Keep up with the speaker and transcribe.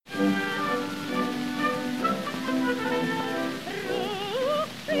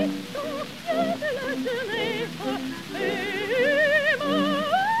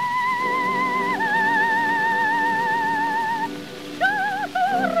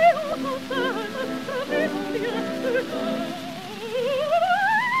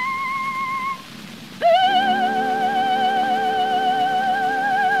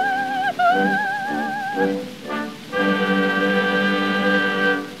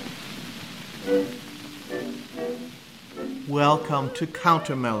Welcome to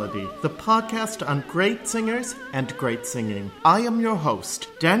Counter Melody, the podcast on great singers and great singing. I am your host,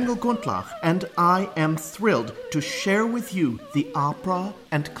 Daniel Gundlach, and I am thrilled to share with you the opera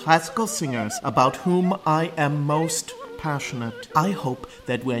and classical singers about whom I am most passionate. I hope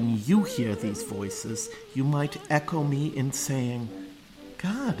that when you hear these voices, you might echo me in saying,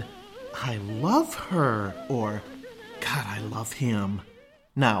 God, I love her, or God, I love him.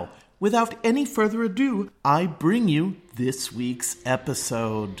 Now, without any further ado, I bring you this week's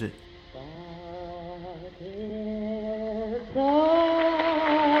episode.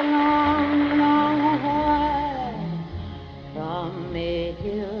 From May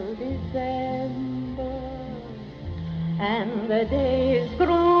till December, and the days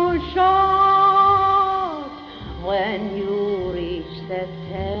grow short when you reach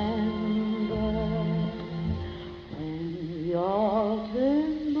September, when the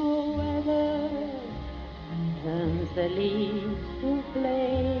autumn weather turns the leaves to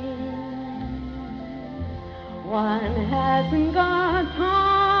flame. One hasn't got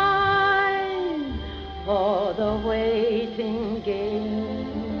time for the waiting game,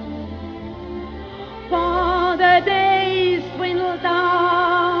 for the days dwindle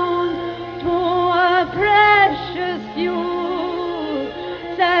down to a precious few.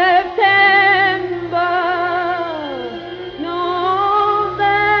 September,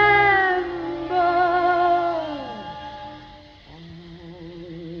 November,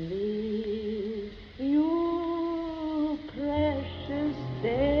 and these few precious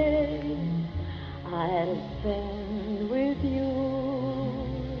days I'll spend with you.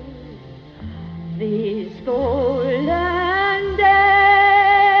 These golden days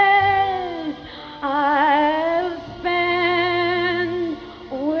I'll spend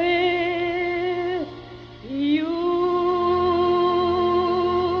with you.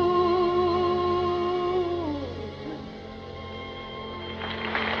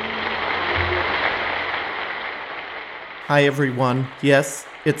 Hi everyone, yes,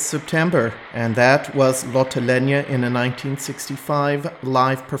 it's September, and that was Lotte Lenya in a 1965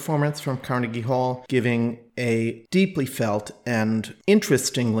 live performance from Carnegie Hall, giving a deeply felt and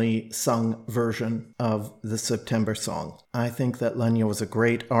interestingly sung version of the September song. I think that Lenya was a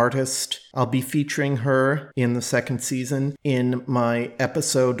great artist. I'll be featuring her in the second season in my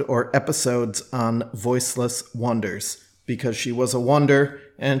episode or episodes on Voiceless Wonders, because she was a wonder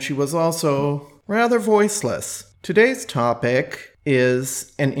and she was also rather voiceless. Today's topic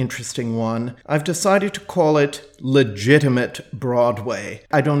is an interesting one. I've decided to call it Legitimate Broadway.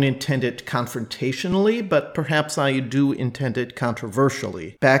 I don't intend it confrontationally, but perhaps I do intend it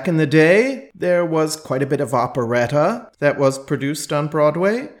controversially. Back in the day, there was quite a bit of operetta that was produced on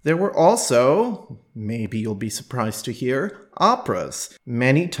Broadway. There were also, maybe you'll be surprised to hear, operas.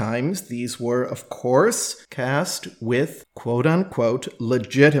 Many times these were, of course, cast with quote-unquote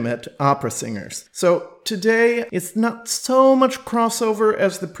legitimate opera singers. So today, it's not so much crossover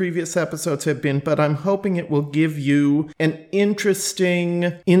as the previous episodes have been, but I'm hoping it will give you an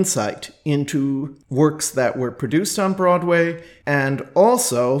interesting insight into works that were produced on Broadway and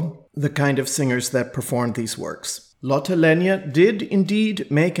also the kind of singers that performed these works. Lotte Lenya did indeed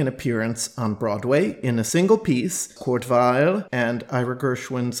make an appearance on Broadway in a single piece, Kurt Weill and Ira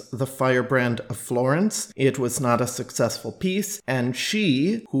Gershwin's The Firebrand of Florence. It was not a successful piece, and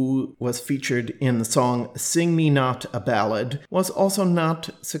she, who was featured in the song Sing Me Not a Ballad, was also not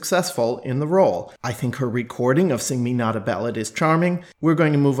successful in the role. I think her recording of Sing Me Not a Ballad is charming. We're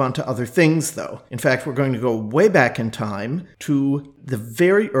going to move on to other things, though. In fact, we're going to go way back in time to the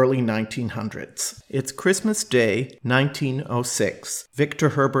very early 1900s. It's Christmas Day, 1906. Victor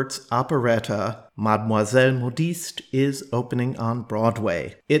Herbert's operetta Mademoiselle Modiste is opening on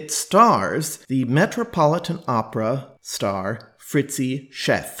Broadway. It stars the Metropolitan Opera star Fritzi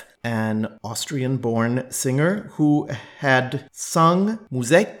Scheff, an Austrian-born singer who had sung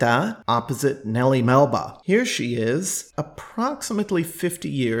Musetta opposite Nellie Melba. Here she is, approximately 50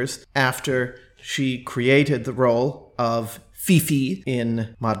 years after she created the role of Fifi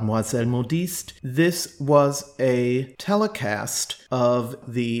in Mademoiselle Modiste. This was a telecast of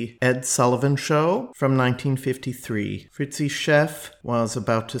the Ed Sullivan Show from 1953. Fritzi Scheff was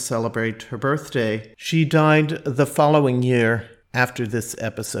about to celebrate her birthday. She died the following year after this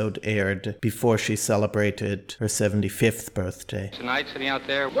episode aired, before she celebrated her 75th birthday. Tonight, sitting out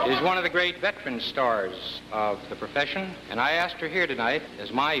there, is one of the great veteran stars of the profession, and I asked her here tonight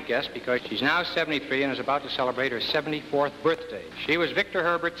as my guest because she's now 73 and is about to celebrate her 74th birthday. She was Victor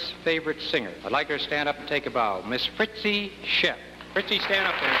Herbert's favorite singer. I'd like her to stand up and take a bow. Miss Fritzi Scheff. Fritzi, stand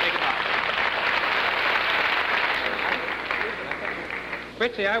up there and take a bow.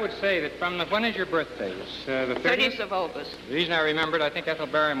 Fritzy, I would say that when is your birthday? It's the 30th of August. The reason I remembered, I think Ethel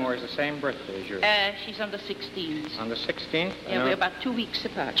Barrymore is the same birthday as yours. She's on the 16th. On the 16th? Yeah, we're about 2 weeks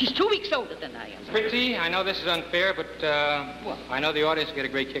apart. She's 2 weeks older than I am. Fritzy, I know this is unfair, but What? I know the audience will get a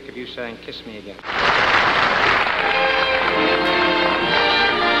great kick of you saying, "Kiss me again."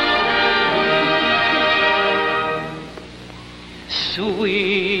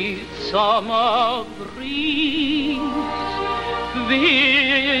 Sweet summer breeze,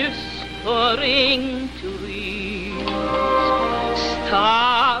 whispering trees,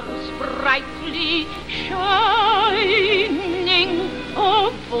 stars brightly shining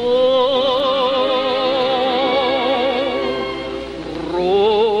above,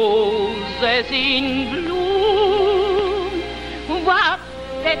 roses in bloom, what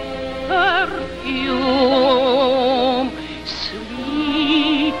that perfume,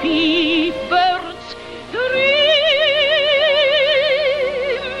 sleepy birds dreaming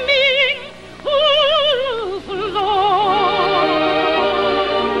of love,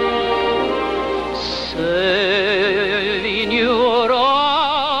 sail in your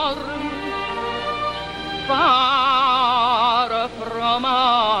arms, far from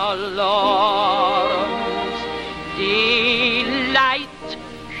alarms, delight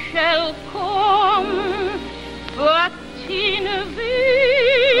shall come, but in vain.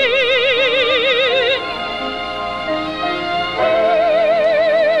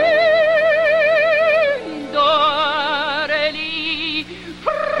 Darling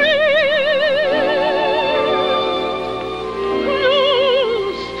friend,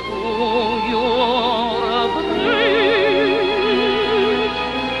 close to your breast,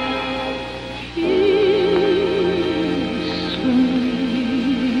 kiss me.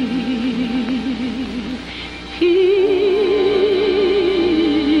 Kiss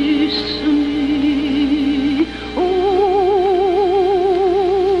me again. Kiss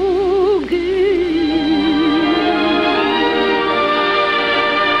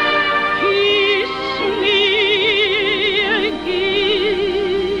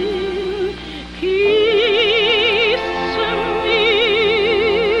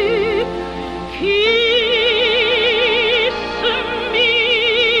me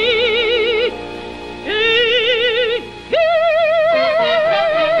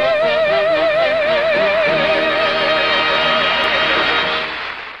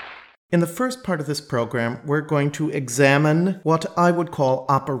In the first part of this program, we're going to examine what I would call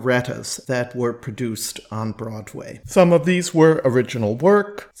operettas that were produced on Broadway. Some of these were original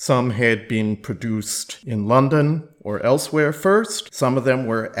work, some had been produced in London or elsewhere first. Some of them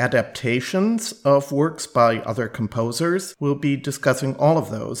were adaptations of works by other composers. We'll be discussing all of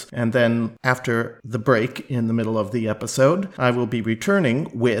those. And then after the break in the middle of the episode, I will be returning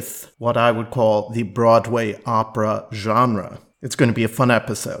with what I would call the Broadway opera genre. It's going to be a fun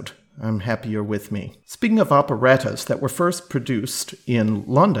episode. I'm happy you're with me. Speaking of operettas that were first produced in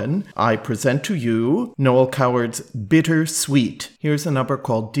London, I present to you Noel Coward's Bitter Sweet. Here's a number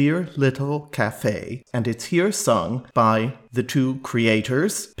called Dear Little Cafe, and it's here sung by the two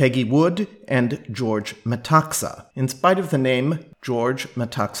creators, Peggy Wood and George Metaxa. In spite of the name, George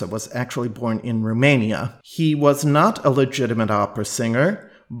Metaxa was actually born in Romania. He was not a legitimate opera singer,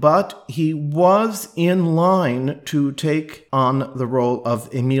 but he was in line to take on the role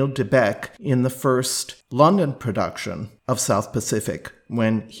of Emile de Becque in the first London production of South Pacific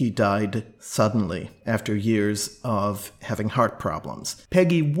when he died suddenly after years of having heart problems.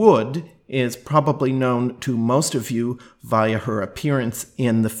 Peggy Wood is probably known to most of you via her appearance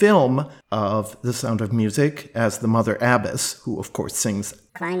in the film of The Sound of Music as the Mother Abbess, who of course sings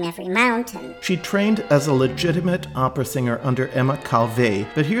Climb Every Mountain. She trained as a legitimate opera singer under Emma Calvé,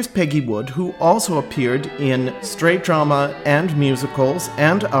 but here's Peggy Wood, who also appeared in straight drama and musicals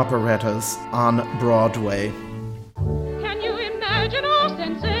and operettas on Broadway. Can you imagine our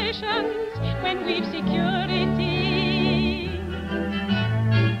sensations when we've security?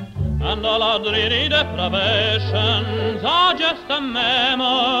 And all our dreary deprivations are just a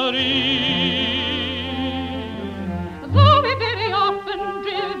memory. Though we're very often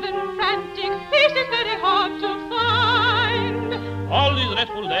driven frantic, peace is very hard to find. All these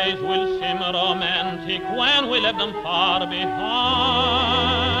restful days will seem romantic when we leave them far behind.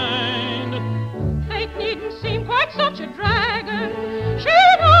 Fate needn't seem quite such a dragon. She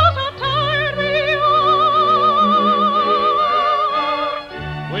knows how tired we are.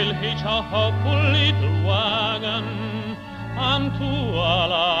 We'll hitch our hopeful little wagon unto a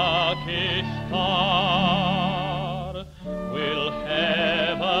lucky star. We'll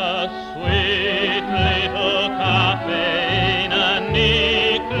have a sweet little cafe in a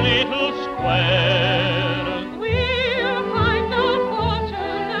neat little square. We'll find our fortune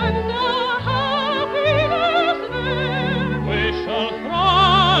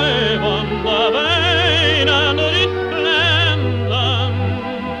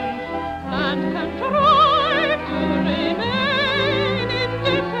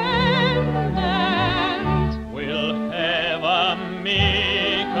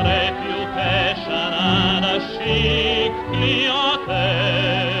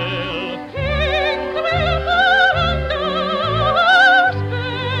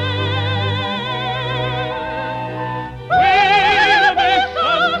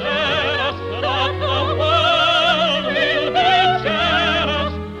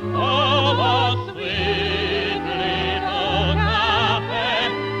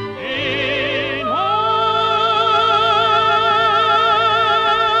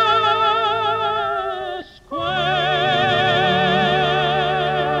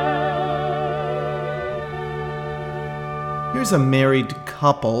Here's a married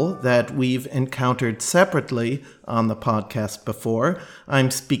couple that we've encountered separately on the podcast before.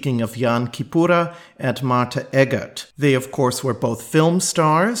 I'm speaking of Jan Kipura and Martha Eggert. They, of course, were both film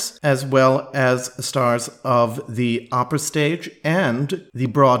stars, as well as stars of the opera stage and the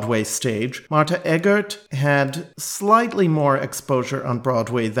Broadway stage. Martha Eggert had slightly more exposure on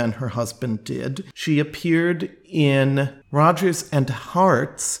Broadway than her husband did. She appeared in Rodgers and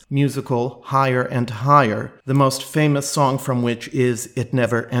Hart's musical Higher and Higher, the most famous song from which is It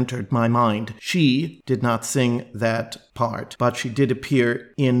Never Entered My Mind. She did not sing that part, but she did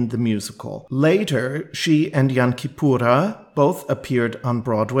appear in the musical. Later, she and Jan Kipura both appeared on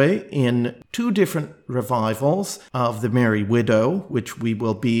Broadway in two different revivals of The Merry Widow, which we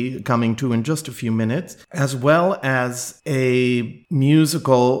will be coming to in just a few minutes, as well as a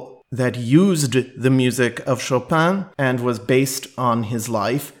musical that used the music of Chopin and was based on his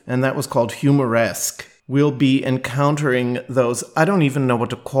life, and that was called Humoresque. We'll be encountering those, I don't even know what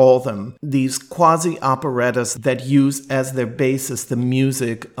to call them, these quasi-operettas that use as their basis the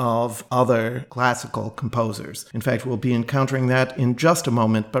music of other classical composers. In fact, we'll be encountering that in just a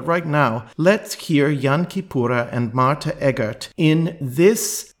moment, but right now, let's hear Jan Kipura and Martha Eggert in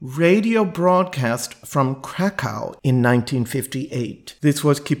this radio broadcast from Krakow in 1958. This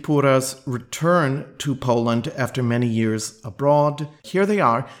was Kipura's return to Poland after many years abroad. Here they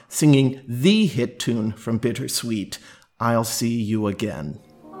are singing the hit tune from Bittersweet, I'll See You Again.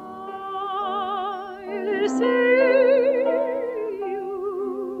 I'll see you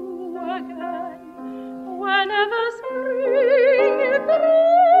again whenever spring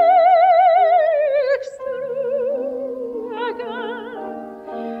breaks through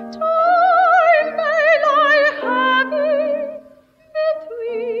again. Time may lie heavy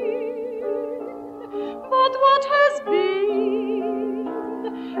between, but what has been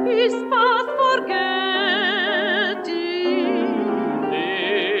is past forgetting.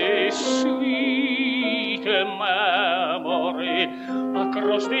 Memory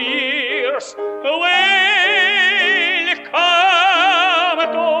across the years will come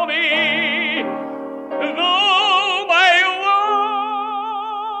to me, though my world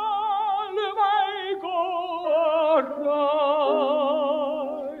may go awry.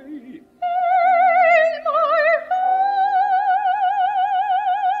 In my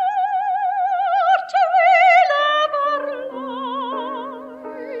heart will ever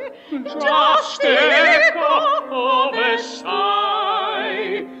lie Just echo of a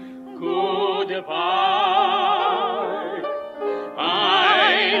sigh, goodbye.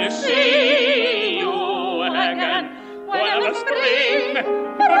 I'll see you again whenever spring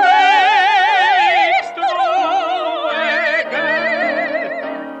breaks through again,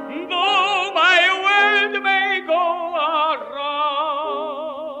 though my world may go awry.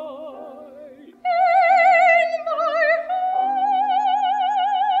 in my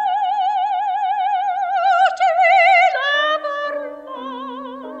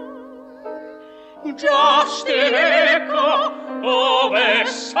Just an echo of a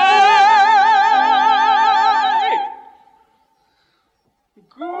sigh.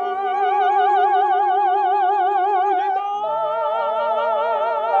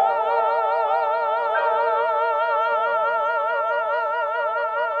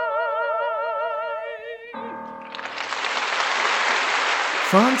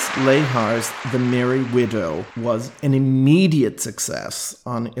 Franz Lehar's The Merry Widow was an immediate success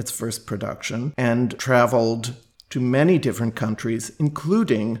on its first production and traveled to many different countries,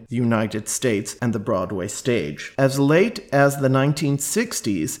 including the United States and the Broadway stage. As late as the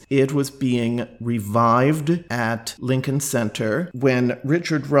 1960s, it was being revived at Lincoln Center when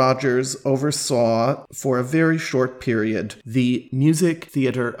Richard Rodgers oversaw, for a very short period, the Music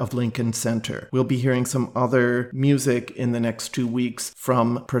Theater of Lincoln Center. We'll be hearing some other music in the next 2 weeks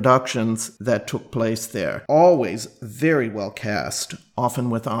from productions that took place there. Always very well cast, often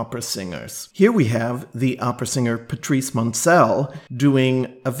with opera singers. Here we have the opera singer Patrice Moncel doing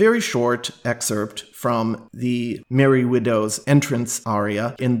a very short excerpt from the Merry Widow's entrance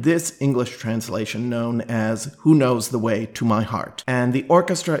aria in this English translation known as Who Knows the Way to My Heart. And the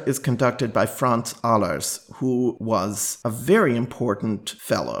orchestra is conducted by Franz Ahlers, who was a very important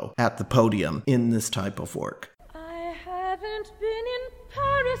fellow at the podium in this type of work. I haven't been in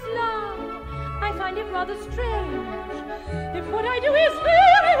Paris long. I find it rather strange. If what I do is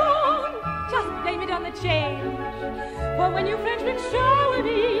very wrong, just blame it on the change. For when you Frenchmen shower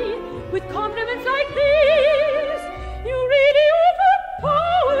me with compliments like these, you really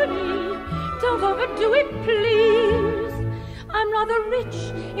overpower me. Don't overdo it, please. I'm rather rich,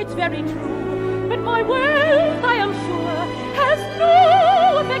 it's very true, but my wealth, I am sure, has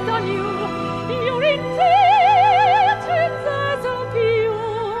no effect on you. You're indebted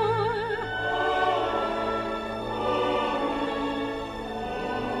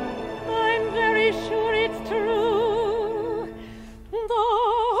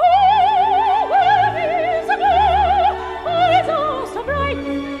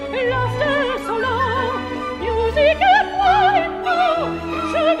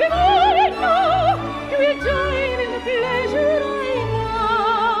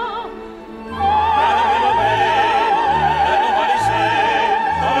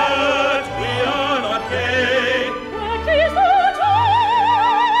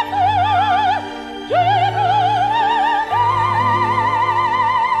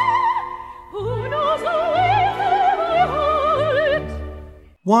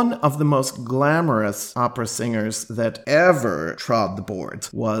One of the most glamorous opera singers that ever trod the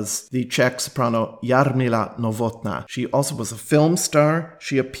boards was the Czech soprano Jarmila Novotná. She also was a film star.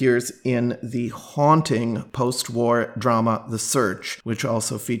 She appears in the haunting post-war drama The Search, which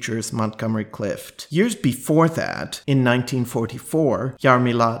also features Montgomery Clift. Years before that, in 1944,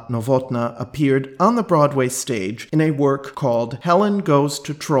 Jarmila Novotná appeared on the Broadway stage in a work called Helen Goes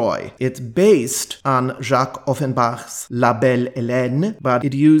to Troy. It's based on Jacques Offenbach's La Belle Hélène, but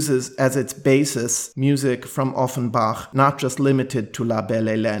it uses as its basis music from Offenbach, not just limited to La Belle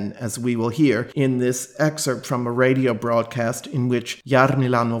Hélène, as we will hear in this excerpt from a radio broadcast in which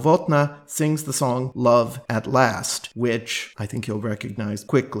Jarmila Novotná sings the song Love at Last, which I think you'll recognize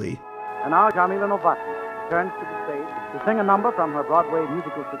quickly. And now Jarmila Novotná turns to the stage to sing a number from her Broadway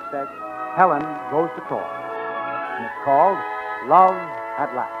musical success, Helen Goes to Troy. And it's called Love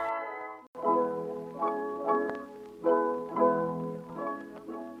at Last.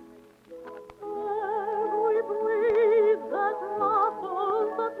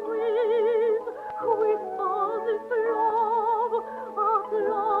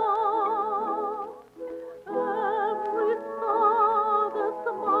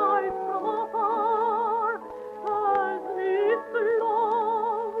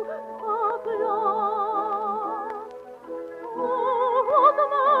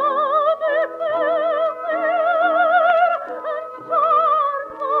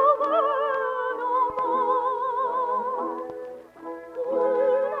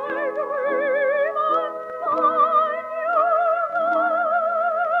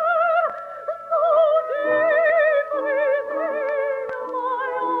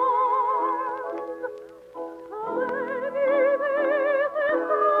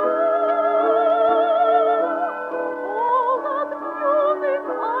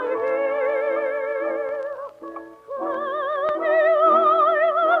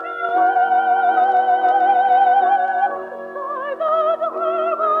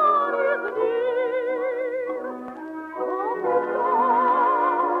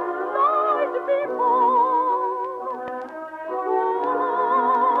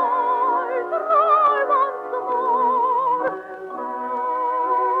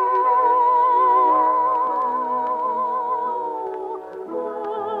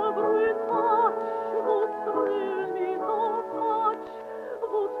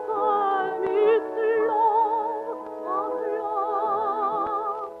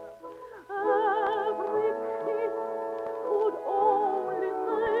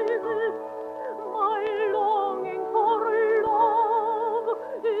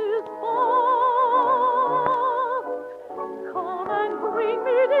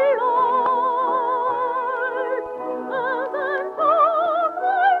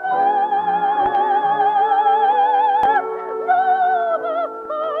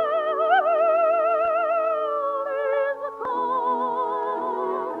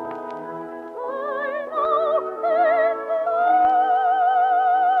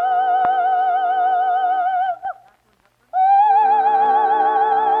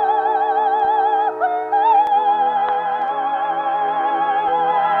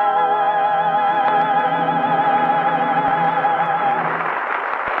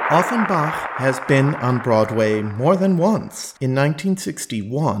 Offenbach has been on Broadway more than once. In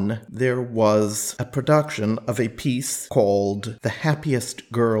 1961, there was a production of a piece called The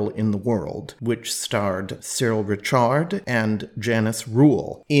Happiest Girl in the World, which starred Cyril Ritchard and Janice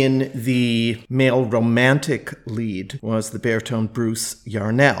Rule. In the male romantic lead was the baritone Bruce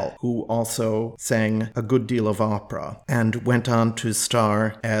Yarnell, who also sang a good deal of opera, and went on to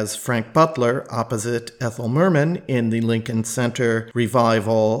star as Frank Butler opposite Ethel Merman in the Lincoln Center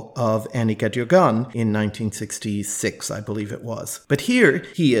revival of Annie Get Your Gun in 1966, I believe it was. But here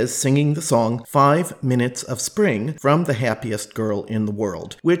he is singing the song 5 Minutes of Spring from The Happiest Girl in the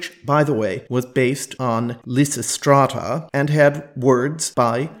World, which, by the way, was based on Lysistrata and had words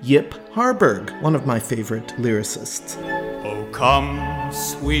by Yip Harburg, one of my favorite lyricists. Oh, come,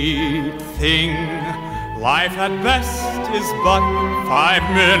 sweet thing, life at best is but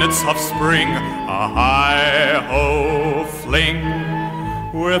 5 minutes of spring, a hi-ho fling.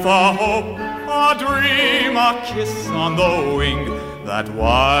 With a hope, a dream, a kiss on the wing, that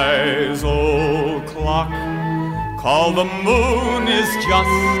wise old clock called the moon is just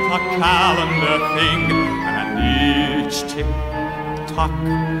a calendar thing, and each tick-tock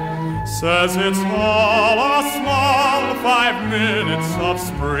says it's all a small 5 minutes of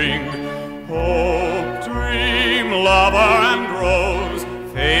spring. Hope, dream, lover, and rose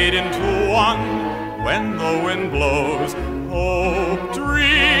fade into one when the wind blows. Hope,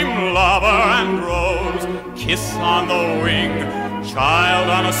 dream, lover, and rose, kiss on the wing, child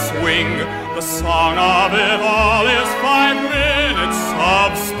on a swing. The song of it all is 5 minutes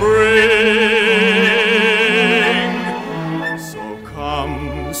of spring. So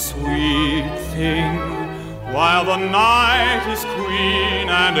come, sweet thing, while the night is queen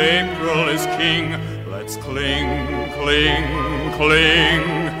and April is king, let's cling, cling,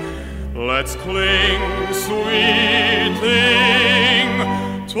 cling. Let's cling, sweet thing,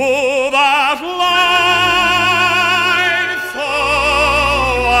 to that life so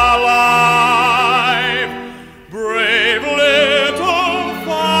alive, brave little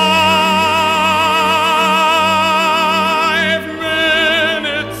 5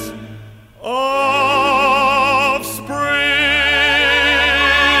 minutes of spring.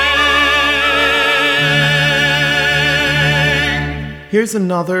 Here's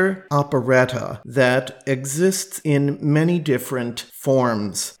another operetta that exists in many different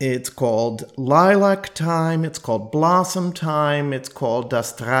forms. It's called Lilac Time, it's called Blossom Time, it's called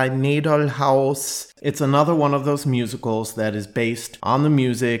Das Drei-Mädel-Haus. It's another one of those musicals that is based on the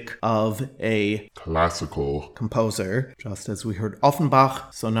music of a classical composer, just as we heard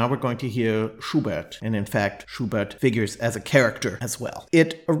Offenbach. So now we're going to hear Schubert. And in fact, Schubert figures as a character as well.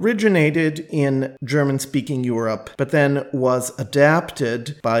 It originated in German-speaking Europe, but then was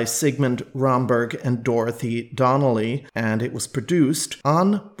adapted by Sigmund Romberg and Dorothy Donnelly, and it was produced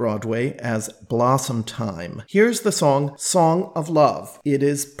on Broadway as Blossom Time. Here's the song, Song of Love. It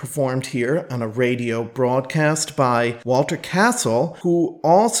is performed here on a radio broadcast by Walter Castle, who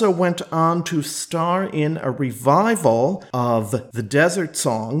also went on to star in a revival of the Desert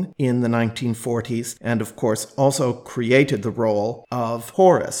Song in the 1940s, and of course also created the role of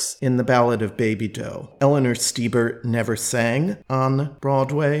Horace in the Ballad of Baby Doe. Eleanor Stieber never sang on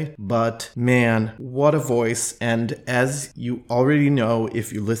Broadway, but man, what a voice. And as you already know,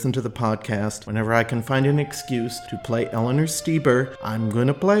 if you listen to the podcast, whenever I can find an excuse to play Eleanor Stieber, I'm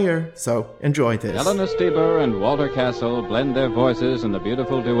gonna play her. So enjoy this. Eleanor Stieber and Walter Castle blend their voices in the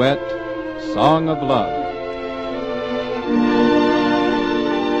beautiful duet, Song of Love.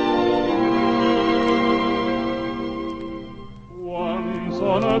 Once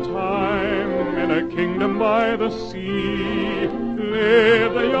on a time, in a kingdom by the sea,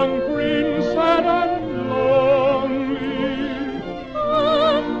 lived a young prince sad and lonely.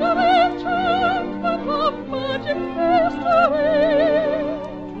 Under the enchantment of magic history,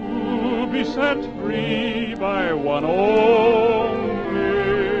 To be set free by one only.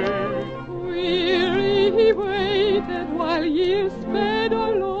 weary he waited while years sped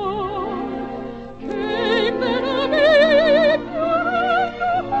along. Came then a maid pure and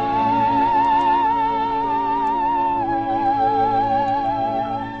divine.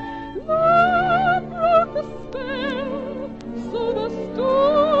 Love broke the spell, so the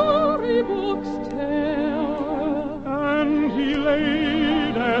storybooks tell. And he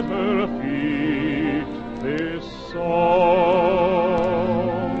laid at her feet this song.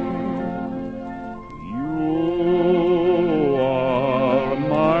 You are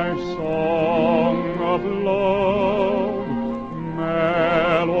my song of love,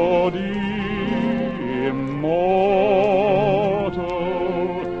 melody immortal,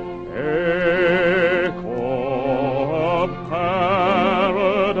 echo of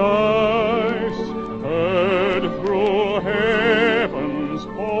paradise, heard through heaven's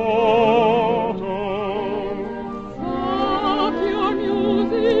portal. Soft your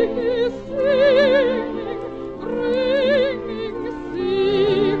music is singing, bringing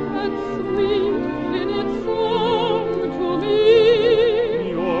secrets sweet in its song to me.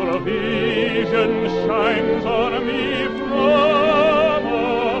 Your vision shines on me from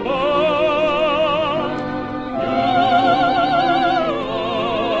above. You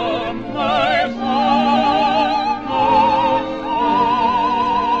are my song of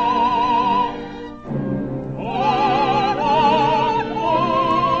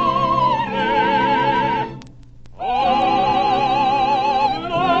songs. All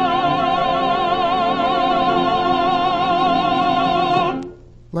of love.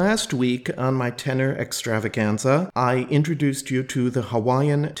 Last week on my tenor extravaganza, I introduced you to the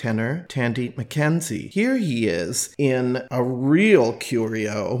Hawaiian tenor Tandy McKenzie. Here he is in a real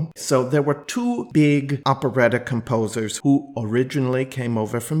curio. So there were two big operetta composers who originally came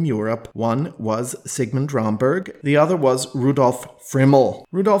over from Europe. One was Sigmund Romberg. The other was Rudolf Frimmel.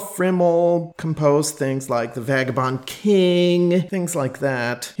 Rudolf Frimmel composed things like The Vagabond King, things like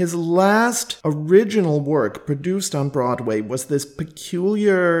that. His last original work produced on Broadway was this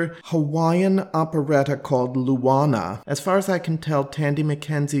peculiar Hawaiian operetta called Luana. As far as I can tell, Tandy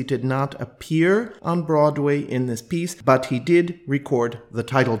McKenzie did not appear on Broadway in this piece, but he did record the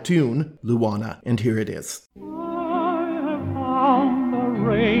title tune, Luana, and here it is. I have found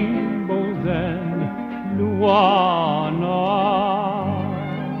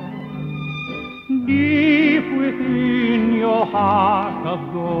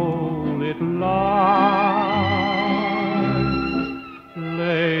light,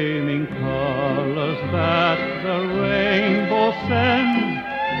 flaming colors that the rainbow sends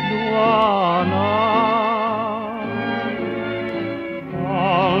to our night,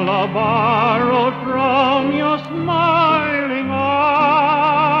 all are borrowed from your smiling eyes.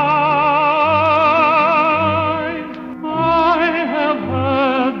 I have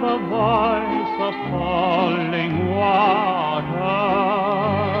heard the voice of falling waters,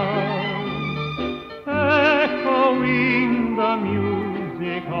 echoing the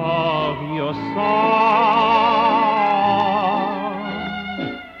music of your song.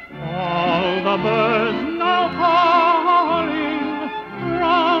 All the birds now calling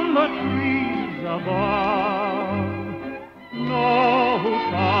from the trees above know who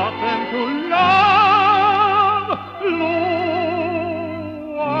taught them to love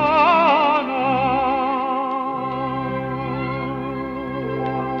Luana.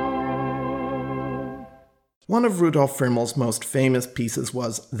 One of Rudolf Frimmel's most famous pieces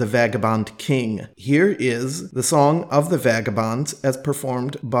was The Vagabond King. Here is the Song of the Vagabonds as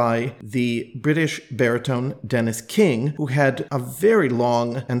performed by the British baritone Dennis King, who had a very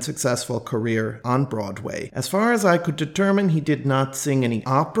long and successful career on Broadway. As far as I could determine, he did not sing any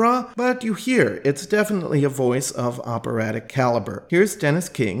opera, but you hear it's definitely a voice of operatic caliber. Here's Dennis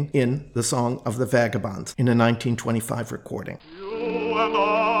King in The Song of the Vagabonds in a 1925 recording. You and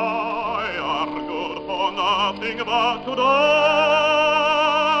I are good for nothing but to die.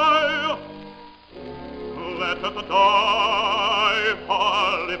 Let us die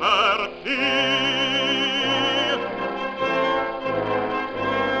for liberty.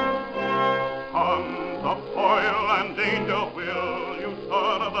 Sons of toil and danger, will you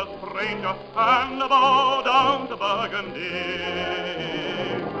serve the stranger and bow down to Burgundy?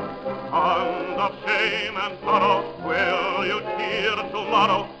 Sons of shame and sorrow, will you cheer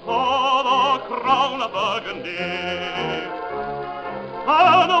tomorrow for the crown of Burgundy?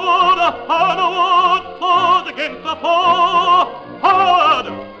 Onward, swords against the foe! Forward,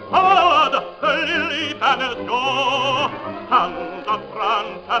 forward, the lily banners go! Sons of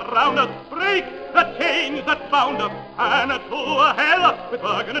France around us, break the chains that bound us, and to hell with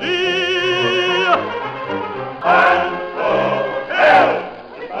Burgundy! And to hell!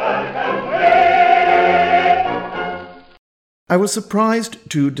 I was surprised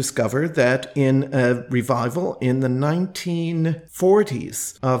to discover that in a revival in the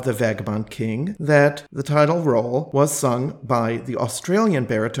 1940s of The Vagabond King, that the title role was sung by the Australian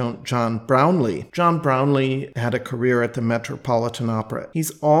baritone John Brownlee. John Brownlee had a career at the Metropolitan Opera.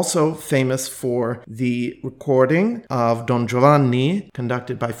 He's also famous for the recording of Don Giovanni,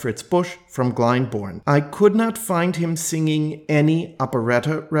 conducted by Fritz Busch from Glyndebourne. I could not find him singing any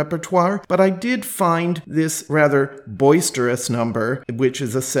operetta repertoire, but I did find this rather boisterous number, which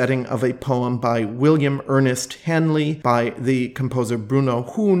is a setting of a poem by William Ernest Henley by the composer Bruno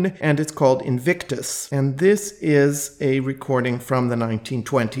Huhn, and it's called Invictus. And this is a recording from the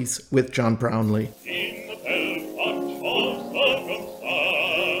 1920s with John Brownlee. I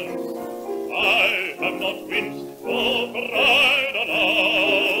have not winced for pride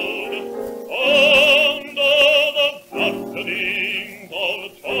aloud, under the bludgeoning of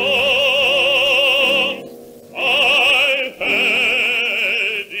chance. My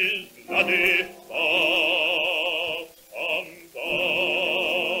head is bloody, fast and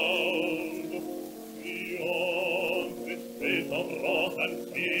bound. Beyond this space of wrath and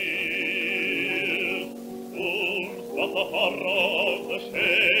fear, looms but the horror of the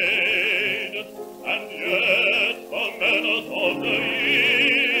shade, and yet the menace of the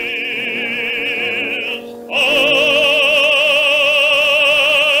years finds,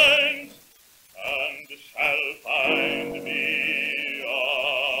 and shall find me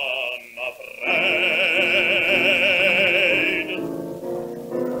unafraid.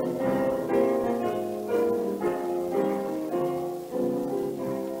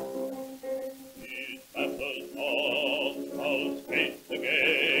 These battles lost, how straight the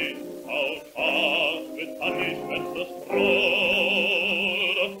gate, how charged with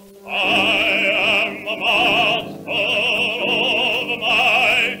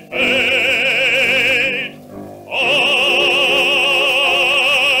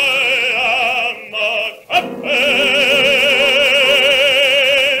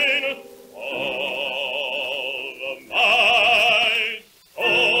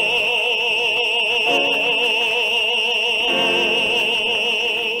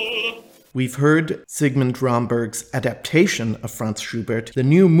We've heard Sigmund Romberg's adaptation of Franz Schubert. The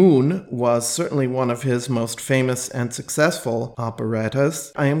New Moon was certainly one of his most famous and successful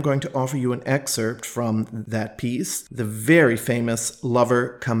operettas. I am going to offer you an excerpt from that piece, the very famous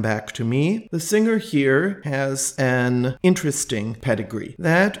Lover Come Back to Me. The singer here has an interesting pedigree.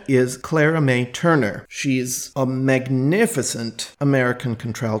 That is Clara May Turner. She's a magnificent American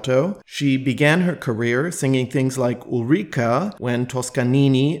contralto. She began her career singing things like Ulrica when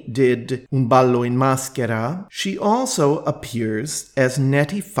Toscanini did Un ballo in maschera. She also appears as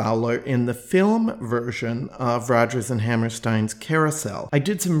Nettie Fowler in the film version of Rodgers and Hammerstein's Carousel. I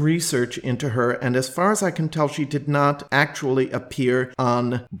did some research into her, and as far as I can tell, she did not actually appear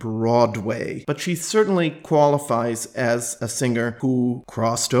on Broadway, but she certainly qualifies as a singer who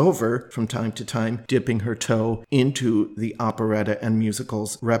crossed over from time to time, dipping her toe into the operetta and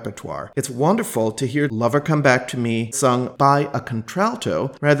musicals repertoire. It's wonderful to hear Lover Come Back to Me sung by a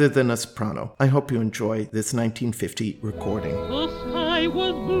contralto rather than a soprano. I hope you enjoy this 1950 recording. The sky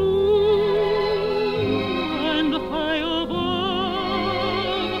was blue and high above.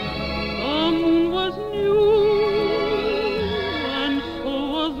 The moon was new and so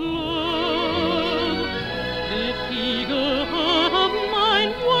was love. This eager heart of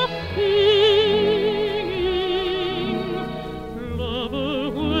mine was singing, lover,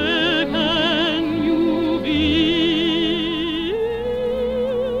 where can you be?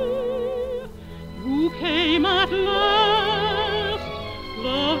 You came at last,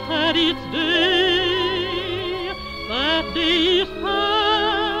 love had its day. That day is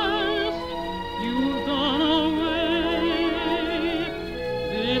past, you've gone away.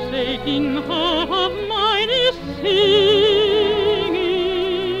 This aching heart of mine is singing,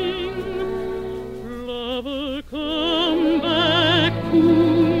 lover, come back to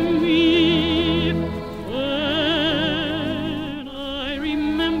me. When I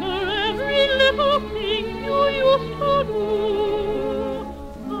remember every little thing you used to do,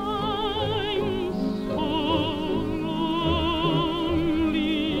 I'm so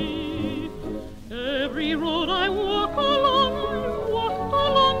lonely. Every road I walked along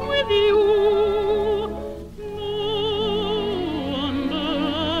with you. No wonder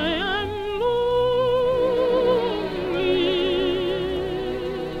I am lonely.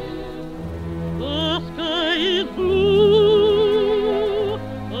 The sky is blue,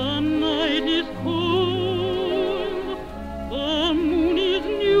 the night is cold, the moon is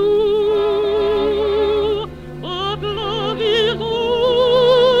new, but love is old.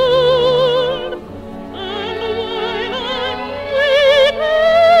 And while I'm waiting,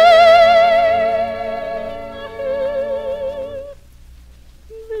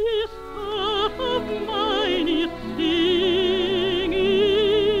 this heart of mine is singing,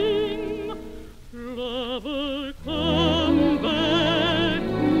 lover, come back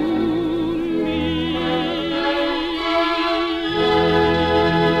to me.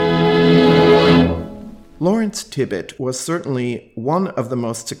 Lawrence Tibbett was certainly one of the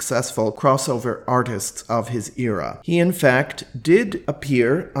most successful crossover artists of his era. He, in fact, did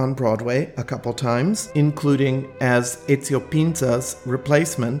appear on Broadway a couple times, including as Ezio Pinza's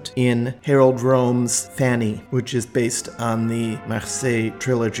replacement in Harold Rome's Fanny, which is based on the Marseille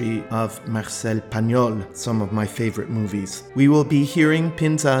trilogy of Marcel Pagnol, some of my favorite movies. We will be hearing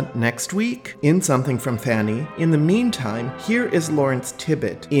Pinza next week in Something from Fanny. In the meantime, here is Lawrence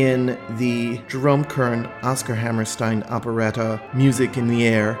Tibbett in the Jerome Kern Oscar Hammerstein operetta Music in the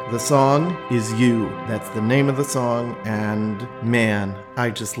Air. The song is You. That's the name of the song, and man,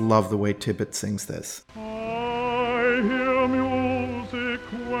 I just love the way Tibbett sings this. I hear music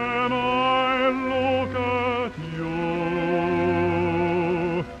when I look at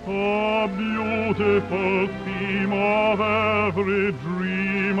you, a beautiful theme of every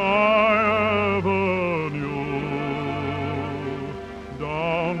dream I ever knew.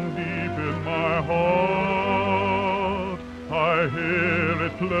 Down deep in my heart, I hear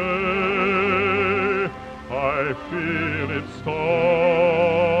it play, I feel it start,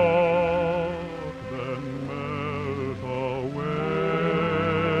 then melt away.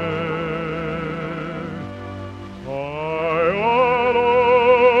 I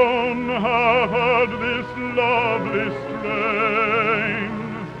alone have heard this lovely strain.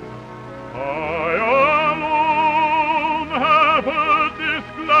 I alone have heard this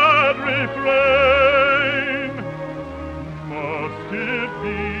glad refrain. Must it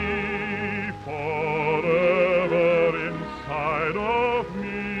be forever inside of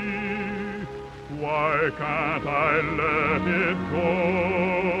me? Why can't I let it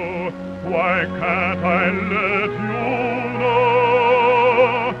go? Why can't I let you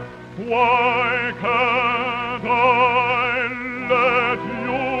know? Why can't I let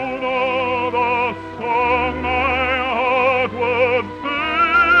you know?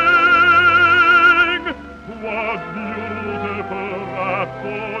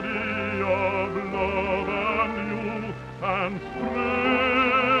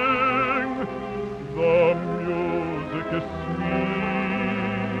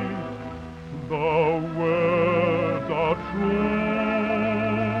 the words are true.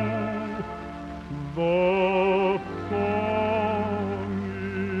 The song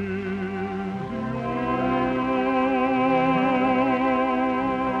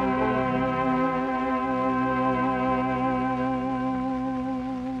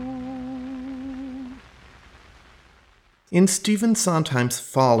In Stephen Sondheim's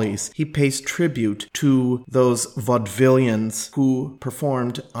Follies, he pays tribute to those vaudevillians who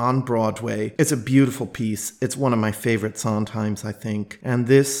performed on Broadway. It's a beautiful piece. It's one of my favorite Sondheims, I think. And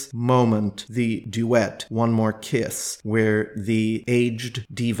this moment, the duet, One More Kiss, where the aged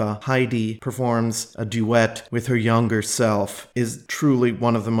diva Heidi performs a duet with her younger self, is truly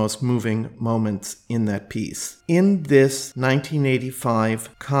one of the most moving moments in that piece. In this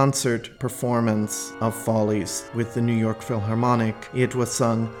 1985 concert performance of Follies with the New York Philharmonic, it was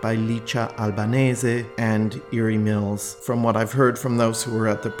sung by Licia Albanese and Erie Mills. From what I've heard from those who were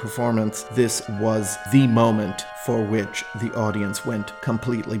at the performance, this was the moment for which the audience went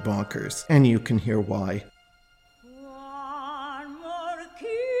completely bonkers, and you can hear why. One more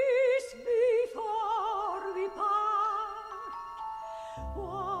kiss before we part.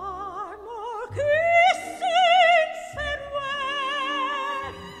 One more kiss in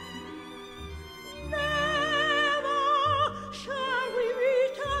farewell. Never shall we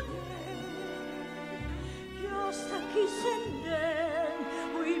meet again. Just a kiss and then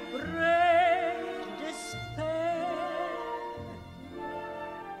we break despair.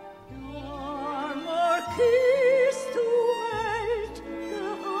 One more kiss to melt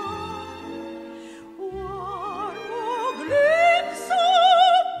the heart. One more glimpse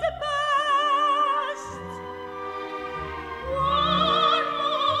of the past. One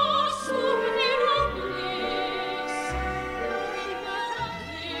more souvenir of bliss. Remember this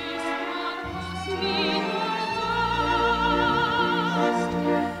one was sweet last.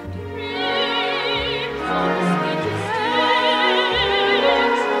 Dreams of sweetest days.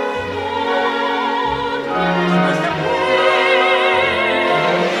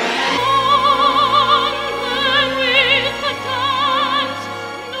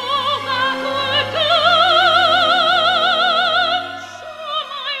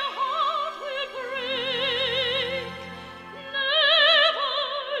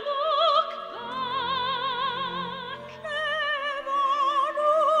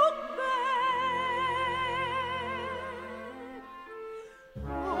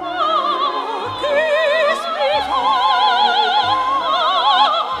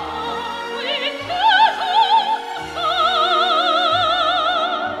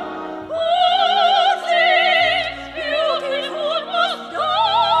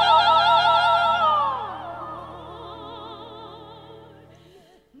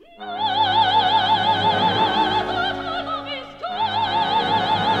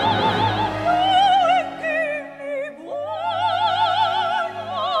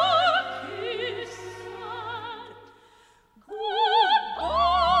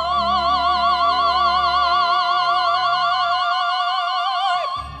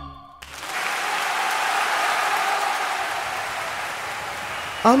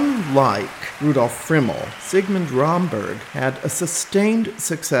 Unlike Rudolf Frimmel, Sigmund Romberg had a sustained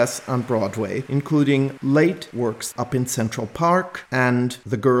success on Broadway, including late works Up in Central Park and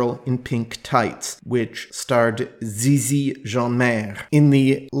The Girl in Pink Tights, which starred Zizi Jeanmaire. In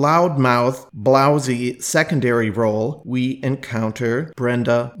the loudmouth, blousy secondary role, we encounter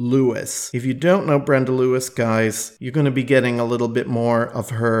Brenda Lewis. If you don't know Brenda Lewis, guys, you're going to be getting a little bit more of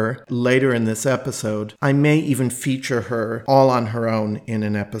her later in this episode. I may even feature her all on her own in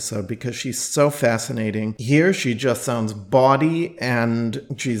an episode because she's so fascinating. Here she just sounds bawdy and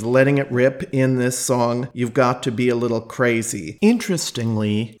she's letting it rip in this song, You've Got to Be a Little Crazy.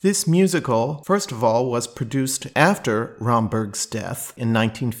 Interestingly, this musical, first of all, was produced after Romberg's death in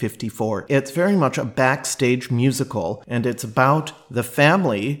 1954. It's very much a backstage musical, and it's about the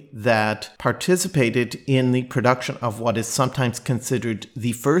family that participated in the production of what is sometimes considered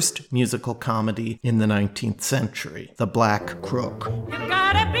the first musical comedy in the 19th century, The Black Crook. You've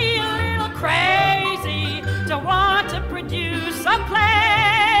gotta be a little crazy to want to produce a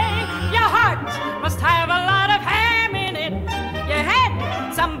play. Your heart must have a lot of ham in it. Your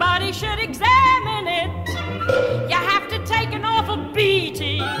head, somebody should examine it. You have to take an awful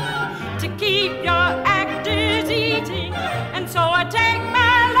beating to keep your actors eating. And so I take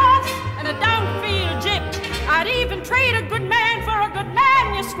my loss and I don't feel gypped. I'd even trade a good man for a good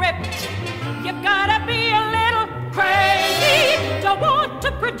manuscript. You've gotta be a little crazy to want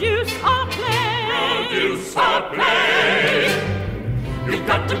to produce a play. Produce a play. You've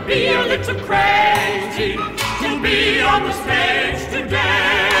got to be a little crazy to be on the stage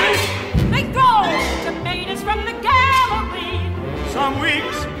today. They throw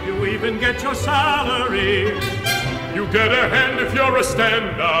your salary. You get a hand if you're a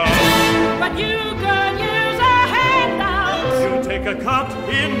stand-up. But you could use a handout. You take a cut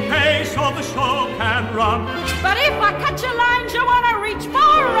in pay so the show can run. But if I cut your lines, you want to reach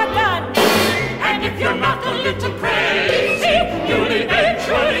for a gun. And if you're not a little crazy, you'll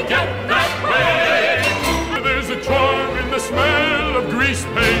eventually get that way. There's a charm in the smell of grease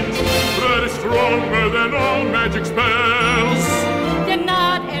paint that is stronger than all magic spells. You're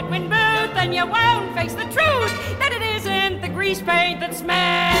not Edwin Booth, and you won't face the truth that it isn't the grease paint that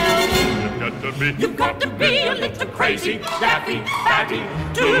smells. You've got to be a little crazy, daffy, fatty,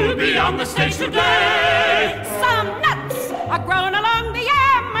 to be on the stage today. Some nuts are grown along the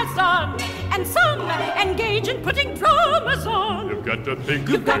Amazon, and some engage in putting dramas on. You've got to think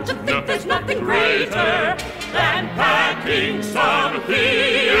there's nothing greater than packing some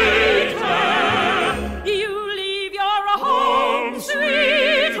theater. You leave your home,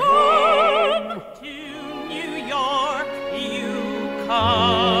 sweet home. To New York you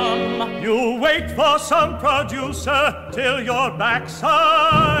come. You wait for some producer till your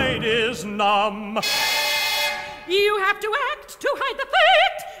backside is numb. You have to act to hide the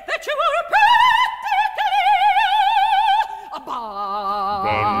fact that you are practically a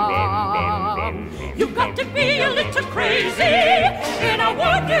bomb. You've got to be a little crazy in a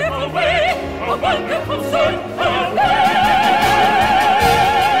wonderful way, a wonderful sort of way.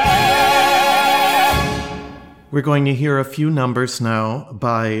 We're going to hear a few numbers now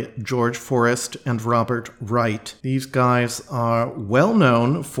by George Forrest and Robert Wright. These guys are well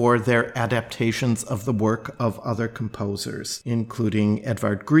known for their adaptations of the work of other composers, including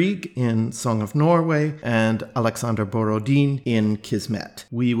Edvard Grieg in Song of Norway and Alexander Borodin in Kismet.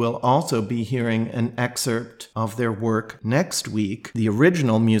 We will also be hearing an excerpt of their work next week, the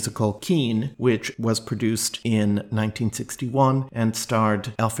original musical Keane, which was produced in 1961 and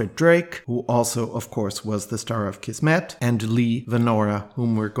starred Alfred Drake, who also, of course, was the star of Kismet, and Lee Venora,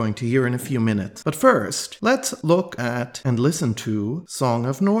 whom we're going to hear in a few minutes. But first, let's look at and listen to Song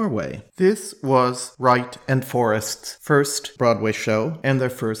of Norway. This was Wright and Forrest's first Broadway show and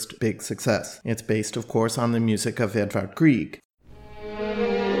their first big success. It's based, of course, on the music of Edvard Grieg.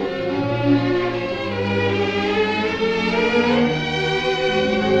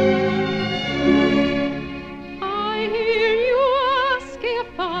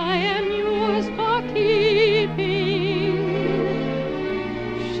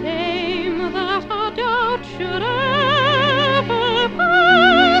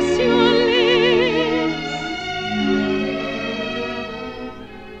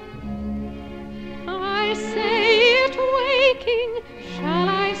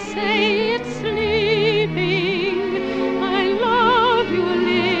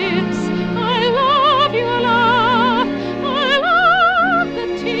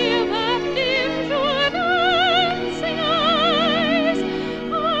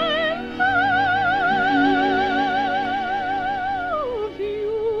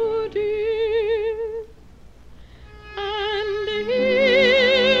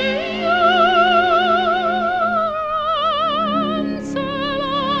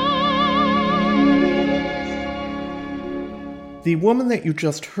 The woman that you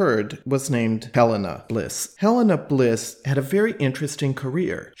just heard was named Helena Bliss. Helena Bliss had a very interesting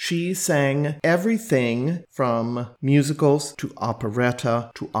career. She sang everything from musicals to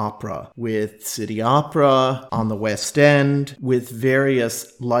operetta to opera, with City Opera on the West End, with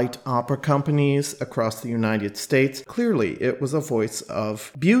various light opera companies across the United States. Clearly, it was a voice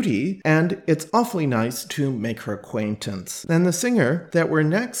of beauty, and it's awfully nice to make her acquaintance. Then the singer that we're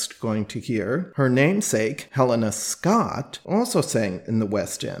next going to hear, her namesake, Helena Scott, also sang in the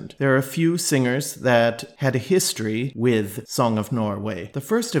West End. There are a few singers that had a history with Song of Norway. The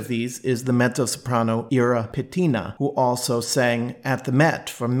first of these is the mezzo-soprano Ira Petina, who also sang at the Met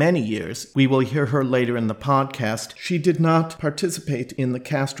for many years. We will hear her later in the podcast. She did not participate in the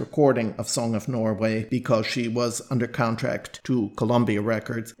cast recording of Song of Norway because she was under contract to Columbia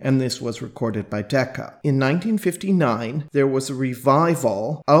Records, and this was recorded by Decca. In 1959, there was a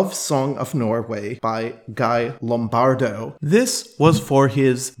revival of Song of Norway by Guy Lombardo. This was for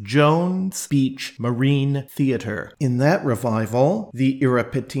his Jones Beach Marine Theater. In that revival, the Ira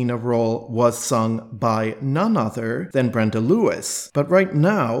Petina role was sung by none other than Brenda Lewis. But right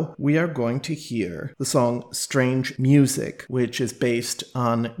now, we are going to hear the song Strange Music, which is based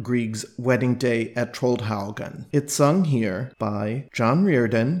on Grieg's Wedding Day at Troldhaugen. It's sung here by John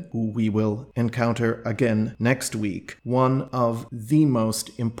Reardon, who we will encounter again next week, one of the most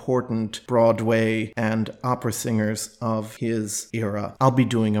important Broadway and opera singers of his his era. I'll be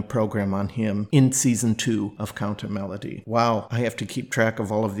doing a program on him in season 2 of Counter Melody. Wow, I have to keep track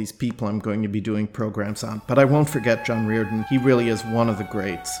of all of these people I'm going to be doing programs on. But I won't forget John Reardon. He really is one of the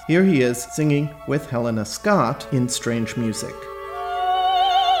greats. Here he is singing with Helena Scott in Strange Music.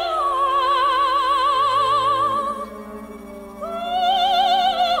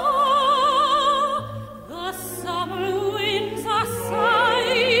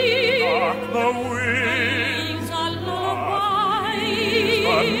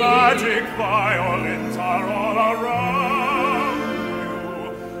 Magic violins are all around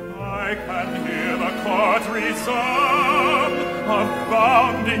you. I can hear the chords resound of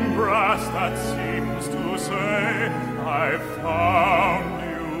bounding brass that seems to say, I found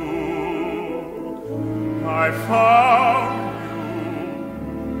you. I found you.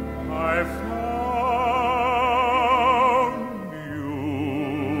 I found you.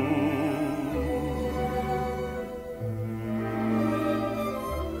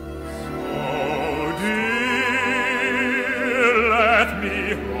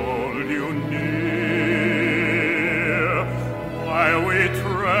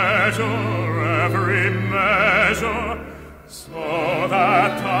 Every measure, so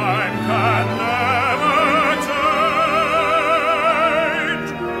that time can never change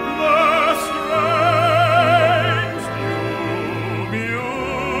the strange new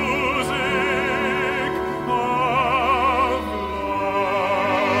music of love.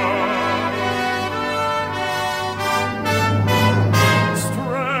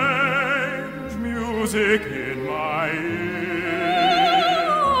 Strange music in my ear.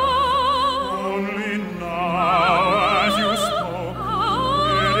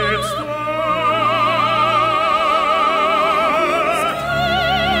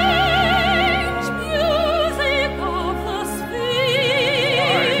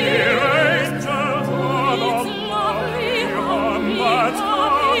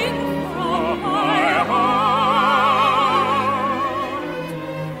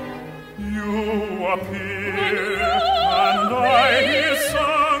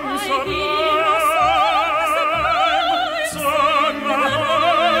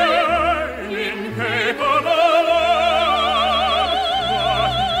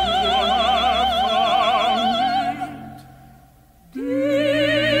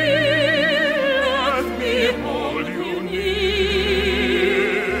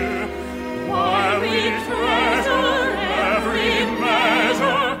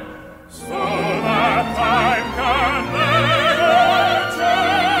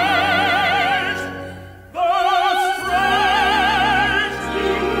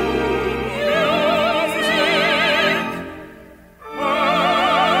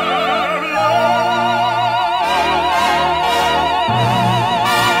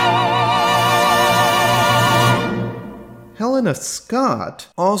 Helena Scott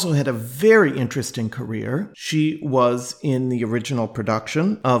also had a very interesting career. She was in the original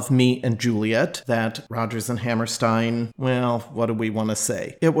production of Me and Juliet that Rodgers and Hammerstein, well, what do we want to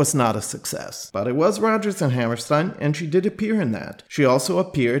say? It was not a success, but it was Rodgers and Hammerstein, and she did appear in that. She also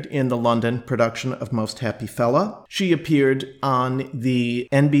appeared in the London production of Most Happy Fella. She appeared on the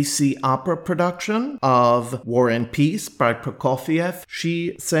NBC opera production of War and Peace by Prokofiev.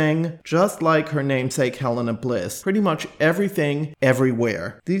 She sang, just like her namesake Helena Bliss, pretty much everything,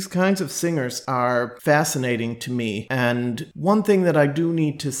 everywhere. These kinds of singers are fascinating to me, and one thing that I do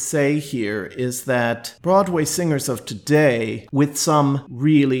need to say here is that Broadway singers of today, with some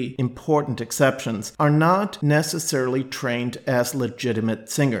really important exceptions, are not necessarily trained as legitimate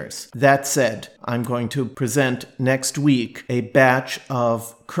singers. That said, I'm going to present next week a batch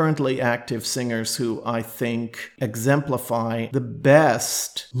of currently active singers who I think exemplify the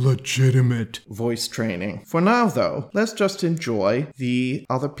best legitimate voice training. For now, though, let's just enjoy the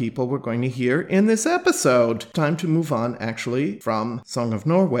other people we're going to hear in this episode. Time to move on, actually, from Song of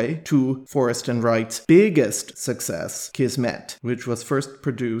Norway to Forrest and Wright's biggest success, Kismet, which was first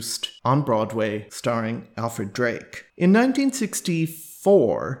produced on Broadway starring Alfred Drake. In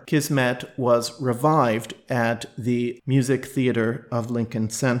 1964, Kismet was revived at the Music Theater of Lincoln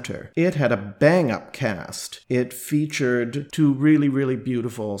Center. It had a bang-up cast. It featured two really, really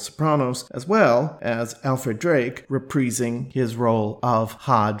beautiful sopranos, as well as Alfred Drake reprising his role of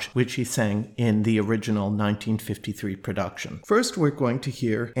Hodge, which he sang in the original 1953 production. First, we're going to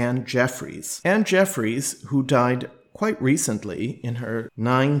hear Anne Jeffreys. Anne Jeffreys, who died quite recently, in her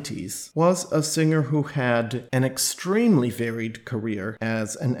 90s, was a singer who had an extremely varied career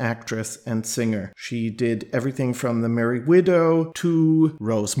as an actress and singer. She did everything from The Merry Widow to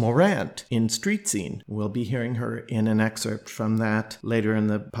Rose Morant in Street Scene. We'll be hearing her in an excerpt from that later in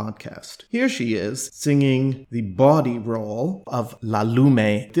the podcast. Here she is singing the body role of La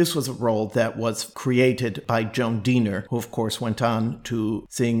Lume. This was a role that was created by Joan Diener, who of course went on to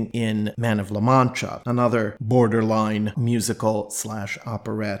sing in Man of La Mancha, another borderline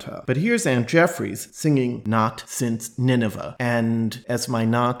musical/operetta. But here's Anne Jeffreys singing Not Since Nineveh. And as my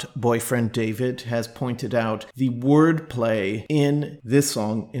not boyfriend David has pointed out, the wordplay in this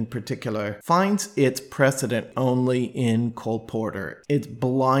song in particular finds its precedent only in Cole Porter. It's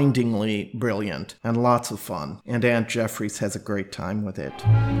blindingly brilliant and lots of fun, and Aunt Jeffreys has a great time with it.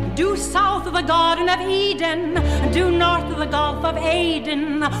 Due south of the Garden of Eden, due north of the Gulf of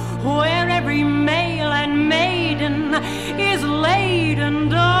Aden, where every male and maiden is laden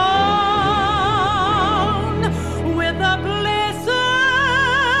down with the blisses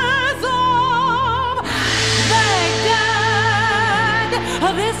of Baghdad.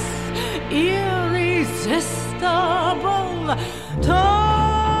 This irresistible tone.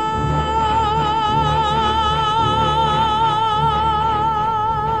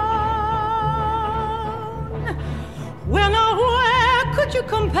 Where could you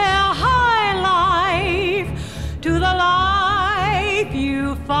compare high life to the life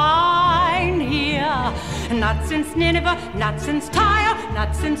you find here? Not since Nineveh, not since Tyre,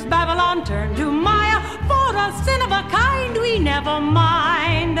 not since Babylon turned to Maya. For a sin of a kind we never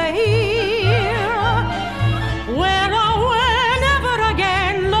mind here. Where never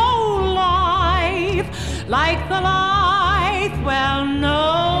again low life like the life well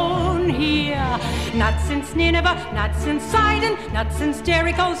known here. Not since Nineveh, not since Sidon, not since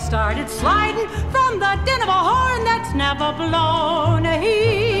Jericho started sliding from the din of a horn that's never blown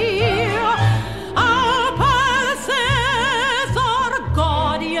here. Our palaces are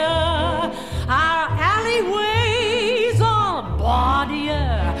gaudier, our alleyways are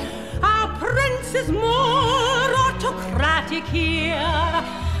bawdier, our prince is more autocratic here,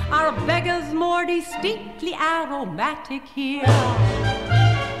 our beggars more distinctly aromatic here.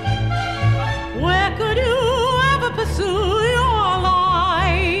 Where could you ever pursue your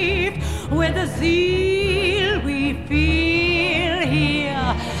life with the zeal we feel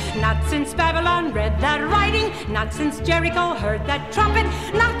here? Not since Babylon read that writing, not since Jericho heard that trumpet,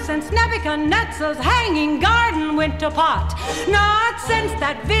 not since Nebuchadnezzar's hanging garden went to pot, not since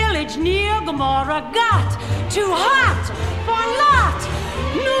that village near Gomorrah got too hot for Lot.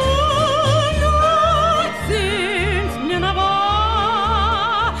 Not since Nineveh.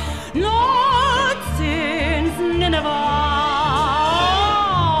 Nineveh.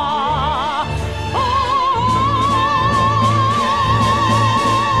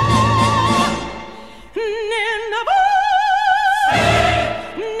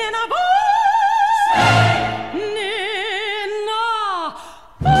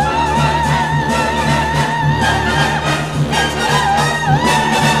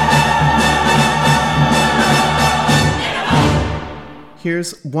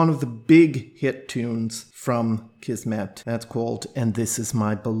 Here's one of the big hit tunes from Kismet. That's called And This Is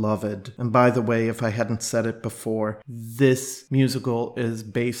My Beloved. And by the way, if I hadn't said it before, this musical is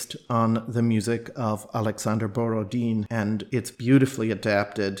based on the music of Alexander Borodin, and it's beautifully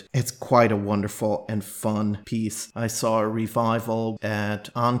adapted. It's quite a wonderful and fun piece. I saw a revival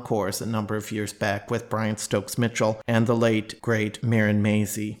at Encores a number of years back with Brian Stokes Mitchell and the late, great Maren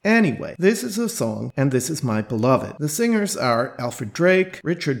Maisie. Anyway, this is a song, And This Is My Beloved. The singers are Alfred Drake,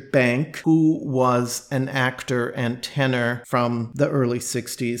 Richard Bank, who was an actor and tenor from the early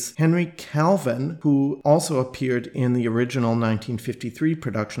 60s, Henry Calvin, who also appeared in the original 1953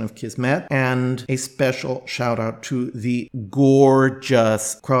 production of Kismet, and a special shout out to the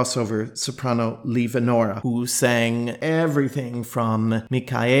gorgeous crossover soprano Lee Venora, who sang everything from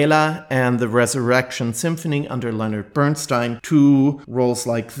Michaela and the Resurrection Symphony under Leonard Bernstein to roles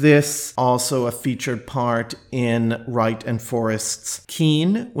like this, also a featured part in Wright and Forrest's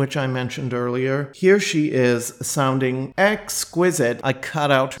Keane, which I mentioned earlier. Here she is sounding exquisite. I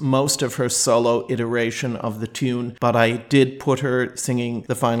cut out most of her solo iteration of the tune, but I did put her singing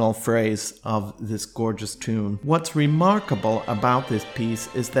the final phrase of this gorgeous tune. What's remarkable about this piece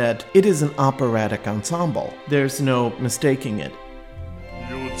is that it is an operatic ensemble. There's no mistaking it.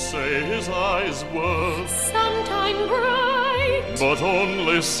 You'd say his eyes were sometime bright, but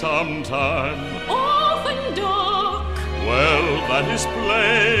only sometime, often dark. Well, that is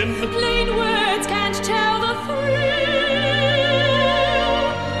plain. Plain words can't tell the thrill.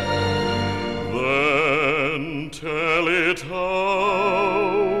 Then tell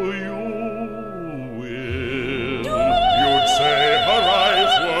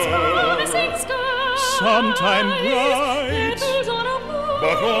sometime bright, petals on a bough,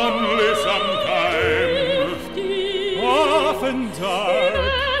 but only sometime, often dark,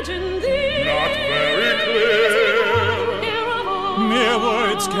 imagine thee, not very clear, here of all, mere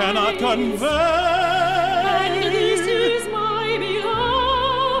words cannot convey. and this is my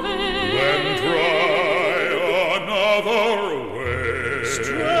beloved. Then try another way.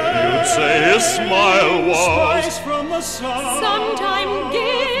 You'd say his smile was spice from the sun, Sometime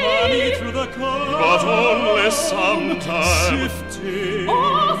gay, honey through the cold, but only sometime shifty,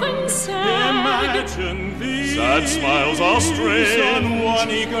 often sad. Imagine these sad smiles are strange on one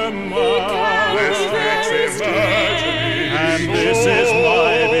eager mind. This makes imagining, and this is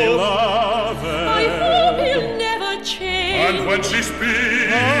my beloved. I hope he'll never change. And when she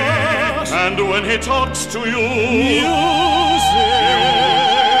speaks, and when he talks to you, music,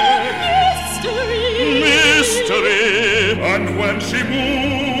 mystery, and when she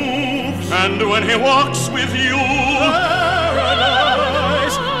moves, and when he walks with you,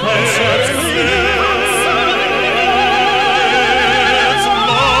 paradise, concerts me.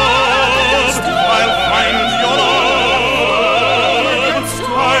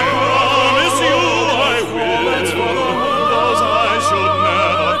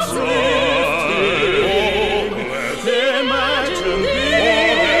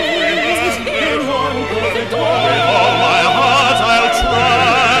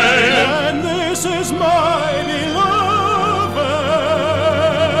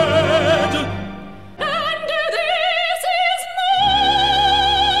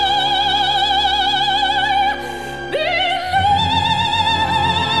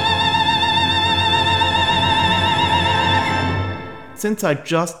 Since I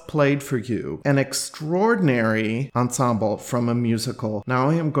just played for you an extraordinary ensemble from a musical,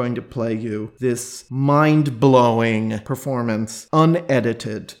 now I am going to play you this mind-blowing performance,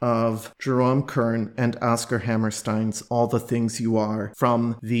 unedited, of Jerome Kern and Oscar Hammerstein's All the Things You Are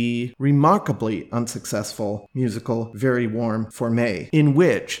from the remarkably unsuccessful musical Very Warm for May, in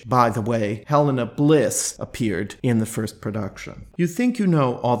which, by the way, Helena Bliss appeared in the first production. You think you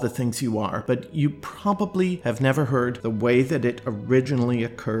know All the Things You Are, but you probably have never heard the way that it originally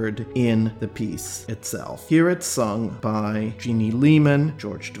occurred in the piece itself. Here it's sung by Jeannie Lehman,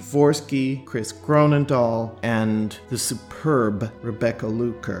 George Dvorsky, Chris Gronendahl, and the superb Rebecca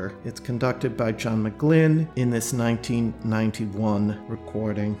Luker. It's conducted by John McGlynn in this 1991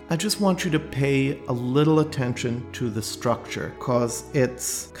 recording. I just want you to pay a little attention to the structure, because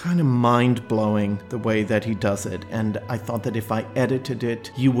it's kind of mind-blowing the way that he does it, and I thought that if I edited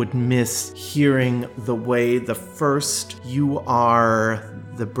it, you would miss hearing the way the first "You Are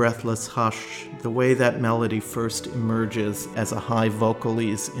the Breathless Hush," the way that melody first emerges as a high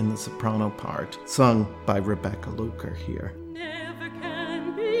vocalese in the soprano part, sung by Rebecca Luker here. Never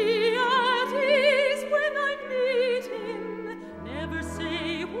can be at ease when I meet him. Never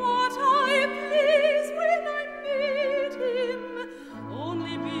say what I please when I meet him.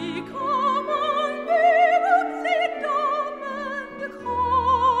 Only become unbearably dumb and coy.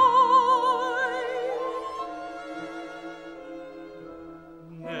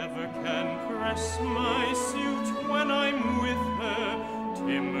 Never can press my suit when I'm with her,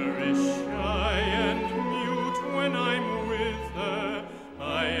 timorous, shy, and mute when I'm with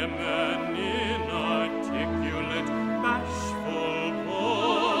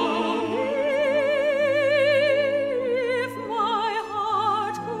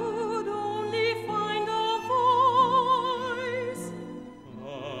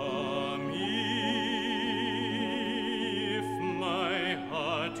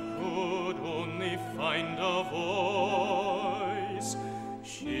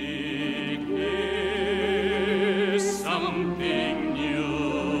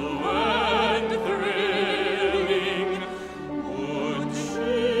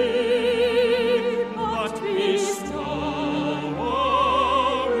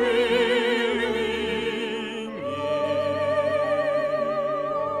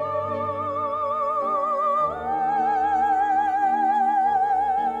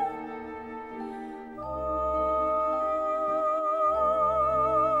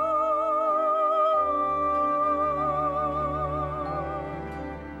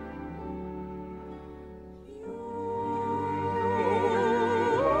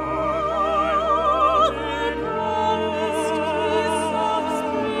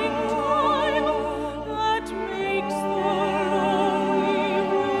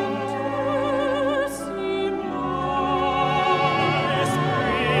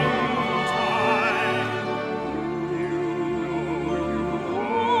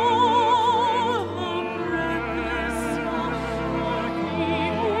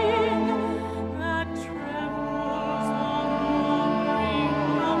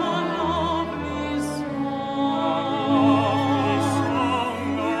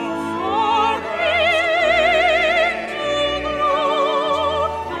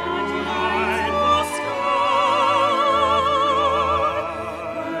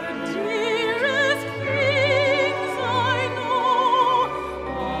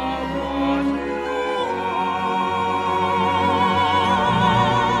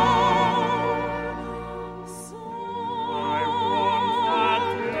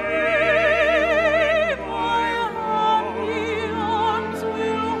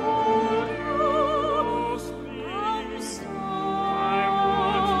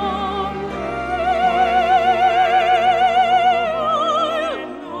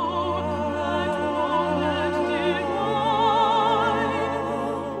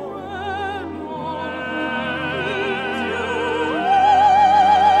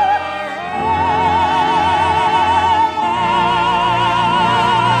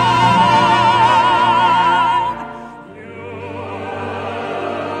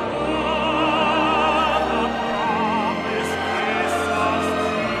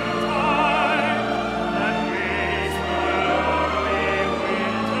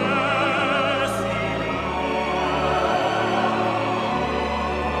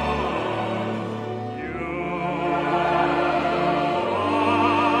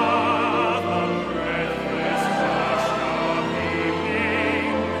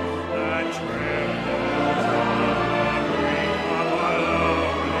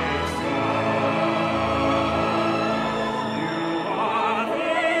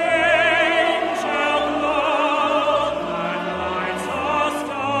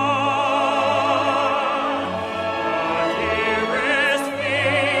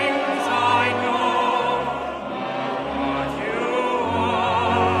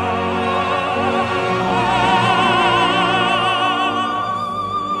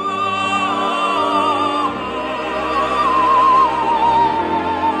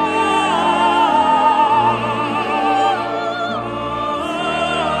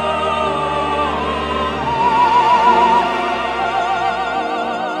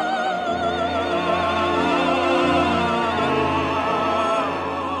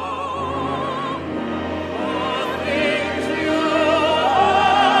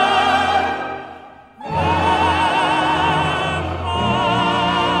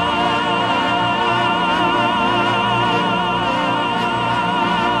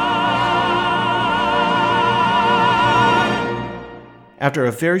After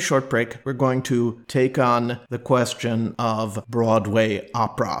a very short break, we're going to take on the question of Broadway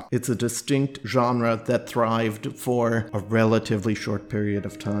opera. It's a distinct genre that thrived for a relatively short period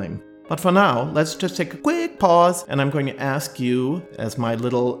of time. But for now, let's just take a quick pause, and I'm going to ask you, as my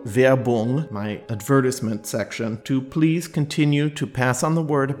little Werbung, my advertisement section, to please continue to pass on the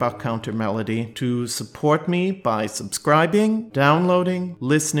word about Counter Melody, to support me by subscribing, downloading,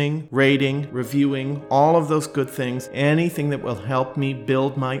 listening, rating, reviewing, all of those good things, anything that will help me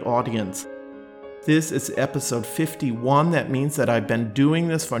build my audience. This is episode 51. That means that I've been doing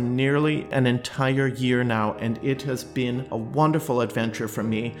this for nearly an entire year now, and it has been a wonderful adventure for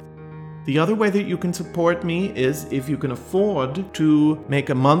me. The other way that you can support me is if you can afford to make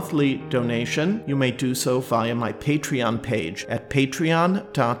a monthly donation. You may do so via my Patreon page at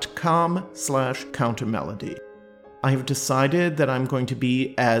patreon.com/countermelody. I have decided that I'm going to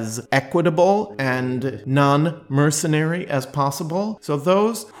be as equitable and non-mercenary as possible. So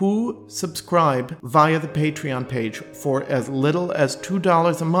those who subscribe via the Patreon page for as little as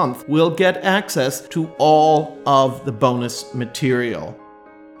 $2 a month will get access to all of the bonus material.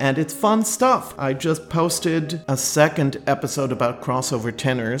 And it's fun stuff. I just posted a second episode about crossover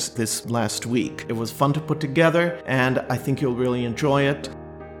tenors this last week. It was fun to put together, and I think you'll really enjoy it.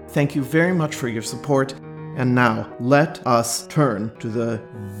 Thank you very much for your support. And now, let us turn to the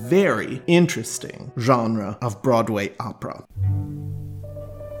very interesting genre of Broadway opera.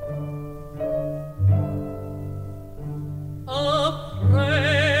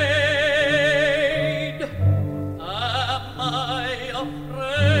 Afraid, am I afraid?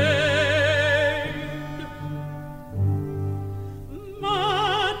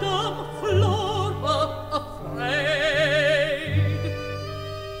 Madame Flora afraid?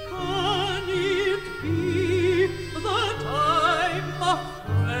 Can it be that I'm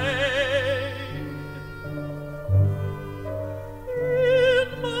afraid? In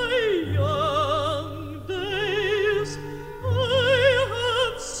my young days I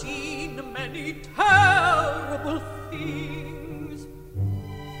have seen many terrible things.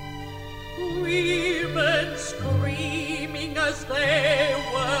 Women screaming as they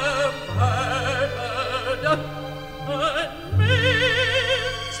were murdered, and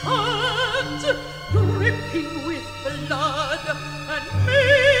men's hands dripping with blood, and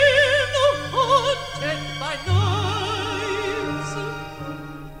men haunted by knives,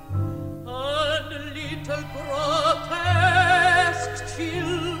 and little grotesque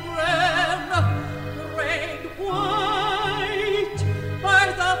children drained white by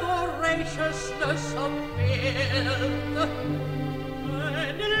the voraciousness of filth,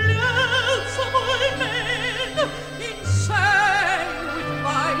 and loathsome men insane with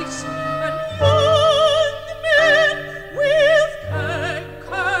vice, and young men with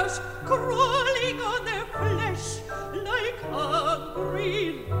cankers crawling on their flesh like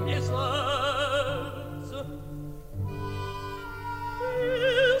hungry lizards.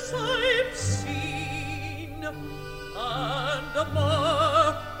 This I've seen, and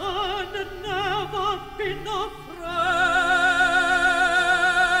more, and never been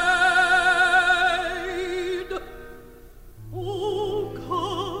afraid. Oh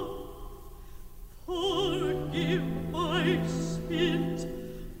God, forgive my sins.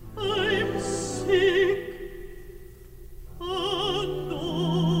 I'm sick and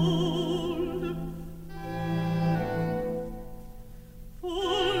old.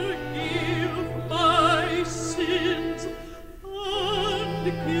 Forgive my sins and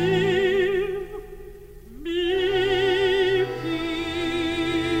give me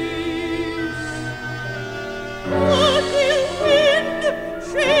peace. What ill wind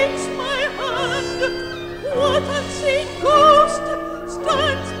shakes my hand? What unseen ghost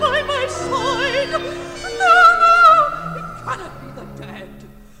stands by my side? No, no, it cannot be the dead.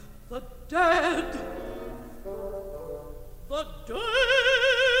 The dead. The dead.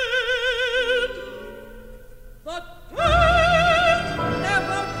 The dead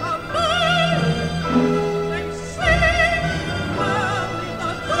never come back. They sing well in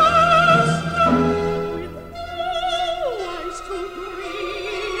the dust, with no eyes to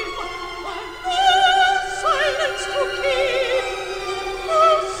dream, and no silence to keep, no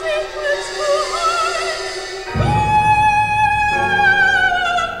secrets to hide.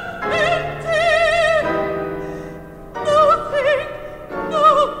 Empty, nothing, no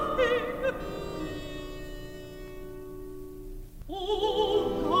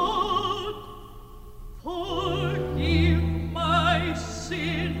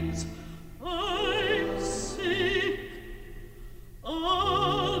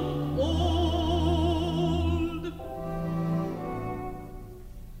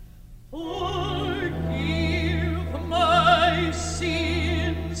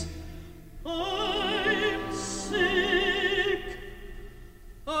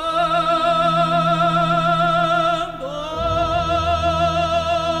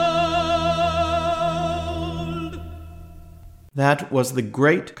That was the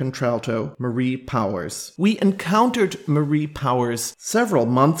great contralto Marie Powers. We encountered Marie Powers several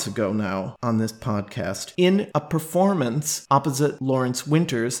months ago now on this podcast in a performance opposite Lawrence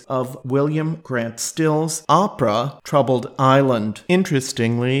Winters of William Grant Still's opera Troubled Island.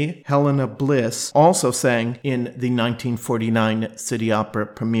 Interestingly, Helena Bliss also sang in the 1949 City Opera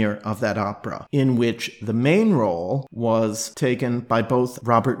premiere of that opera, in which the main role was taken by both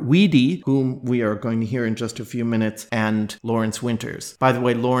Robert Weedy, whom we are going to hear in just a few minutes, and Lawrence Winters. By the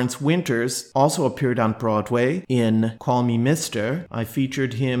way, Lawrence Winters also appeared on Broadway in Call Me Mister. I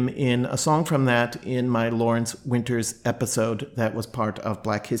featured him in a song from that in my Lawrence Winters episode that was part of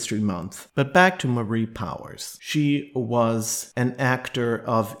Black History Month. But back to Marie Powers. She was an actor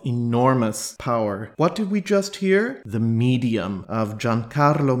of enormous power. What did we just hear? The Medium of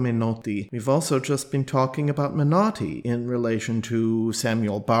Giancarlo Menotti. We've also just been talking about Menotti in relation to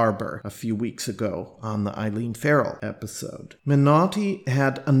Samuel Barber a few weeks ago on the Eileen Farrell episode. Menotti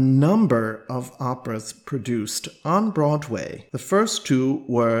had a number of operas produced on Broadway. The first two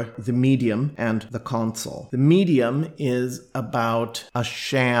were The Medium and The Consul. The Medium is about a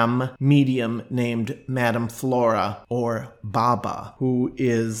sham medium named Madame Flora, or Baba, who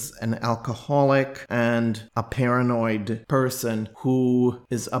is an alcoholic and a paranoid person who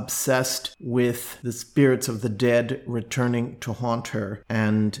is obsessed with the spirits of the dead returning to haunt her.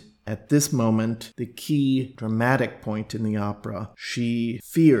 And at this moment, the key dramatic point in the opera, she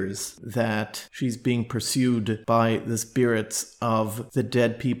fears that she's being pursued by the spirits of the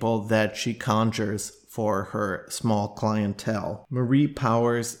dead people that she conjures for her small clientele. Marie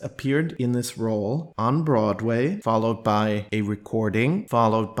Powers appeared in this role on Broadway, followed by a recording,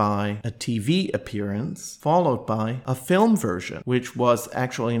 followed by a TV appearance, followed by a film version, which was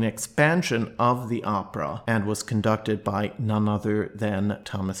actually an expansion of the opera and was conducted by none other than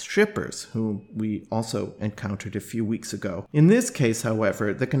Thomas Shippers, whom we also encountered a few weeks ago. In this case,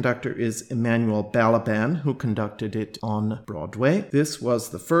 however, the conductor is Emmanuel Balaban, who conducted it on Broadway. This was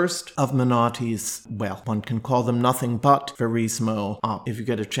the first of Menotti's, well, one can call them nothing but Verismo. If you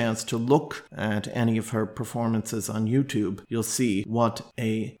get a chance to look at any of her performances on YouTube, you'll see what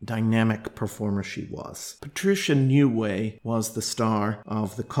a dynamic performer she was. Patricia Newway was the star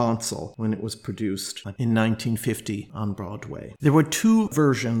of The Consul when it was produced in 1950 on Broadway. There were two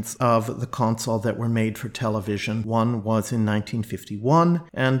versions of The Consul that were made for television. One was in 1951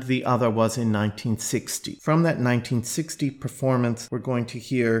 and the other was in 1960. From that 1960 performance, we're going to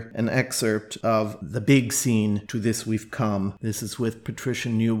hear an excerpt of The Big Scene, To This We've Come. This is with Patricia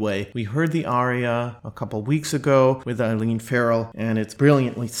Newway. We heard the aria a couple weeks ago with Eileen Farrell, and it's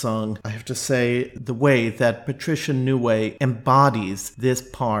brilliantly sung. I have to say, the way that Patricia Newway embodies this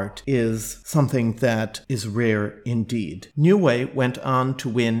part is something that is rare indeed. Newway went on to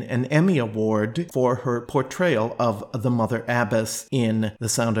win an Emmy Award for her portrayal of the Mother Abbess in The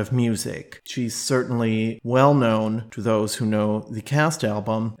Sound of Music. She's certainly well known to those who know the cast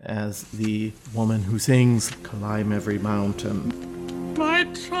album as the woman who sings Climb Every Mountain. My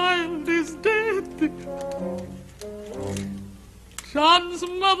child is dead. John's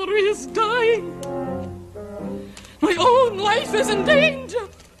mother is dying. My own life is in danger.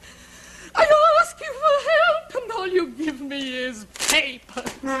 I ask you for help, and all you give me is paper.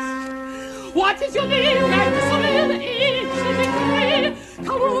 What is your name? Maxwell, age 73.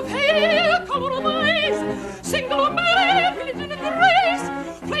 Color of hair, color of eyes, single or married, religion and race,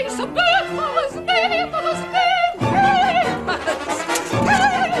 place of birth, father's name, mother's name.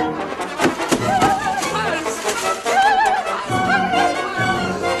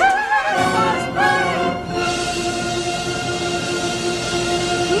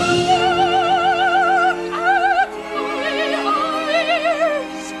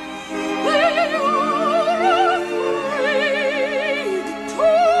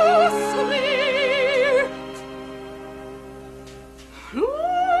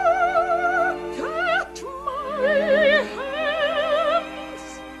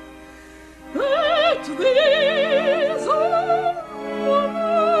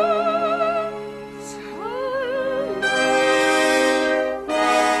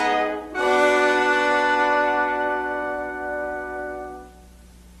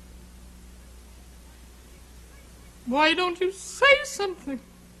 Why don't you say something?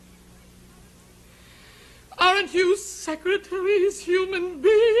 Aren't you secretaries human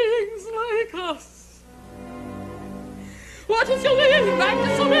beings like us? What is your name? Back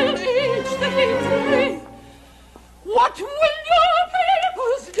to some real age that leads me. What will your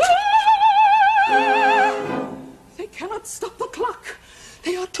papers do? They cannot stop the clock.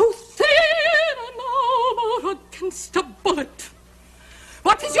 They are too thin and armor against a bullet.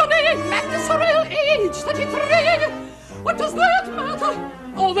 What is your name? Magnus Sorrel, age 33. What does that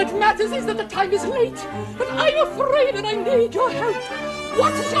All that matters is that the time is late, but I'm afraid and I need your help.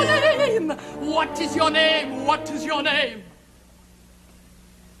 What is your name? What is your name? What is your name?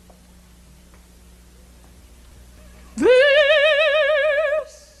 This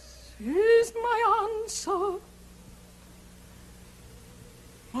is my answer.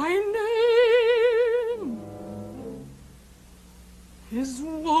 My name is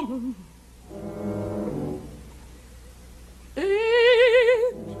woman.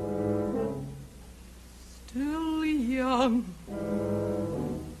 Age still young.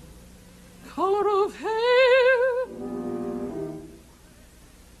 Color of hair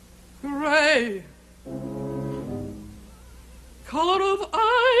gray. Color of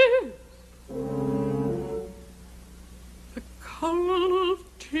eyes the color of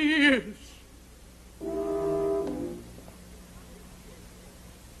tears.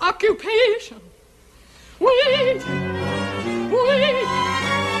 Occupation. Wait, wait, wait,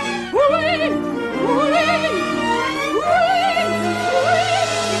 wait,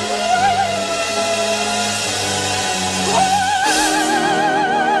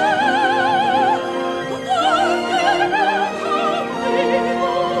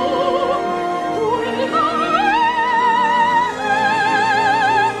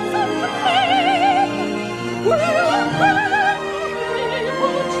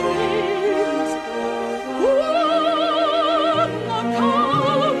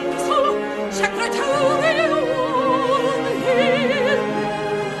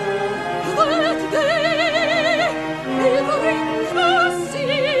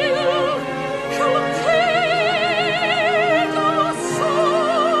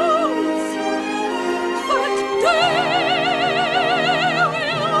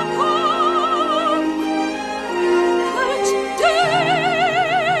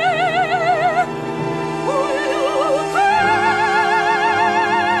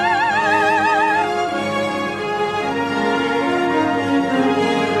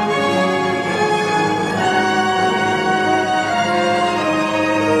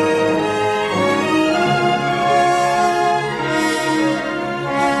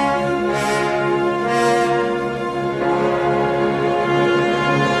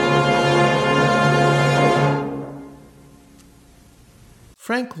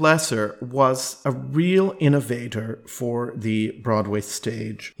 Frank Loesser was a real innovator for the Broadway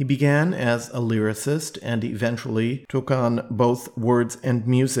stage. He began as a lyricist and eventually took on both words and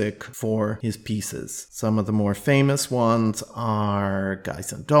music for his pieces. Some of the more famous ones are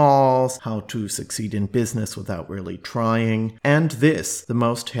Guys and Dolls, How to Succeed in Business Without Really Trying, and this, The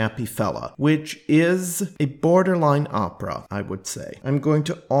Most Happy Fella, which is a borderline opera, I would say. I'm going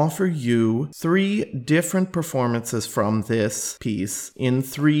to offer you 3 different performances from this piece in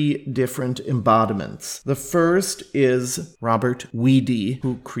 3 different embodiments. The first is Robert Weedy,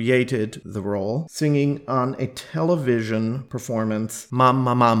 who created the role, singing on a television performance,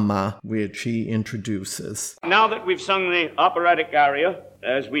 Mamma Mamma, which he introduces. Now that we've sung the operatic aria,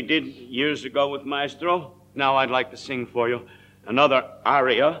 as we did years ago with Maestro, now I'd like to sing for you another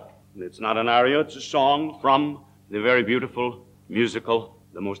aria. It's not an aria, it's a song from the very beautiful musical,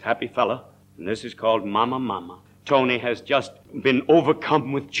 The Most Happy Fella, and this is called Mamma Mamma. Tony has just been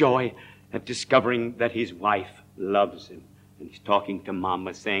overcome with joy at discovering that his wife loves him. And he's talking to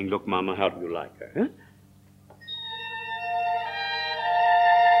Mama, saying, "Look, Mama, how do you like her, huh?"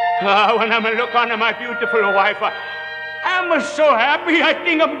 When I'm a look on my beautiful wife, I'm so happy I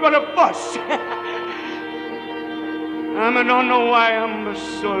think I'm gonna bust. I don't know why I'm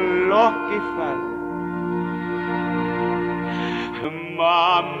so lucky, fella.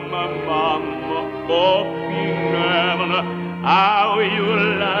 Mama, Mama, up in heaven, how you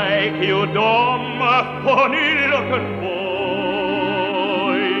like your dumb, funny looking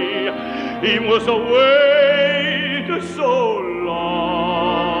boy. He was away so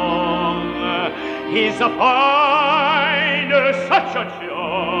long. He's a finder, such a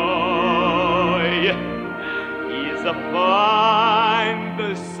joy. He's a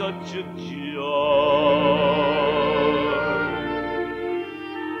finder, such a joy.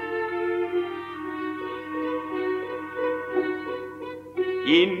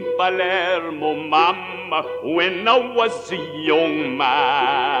 In Palermo, Mama, when I was a young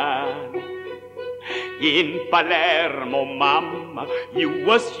man. In Palermo, Mama, you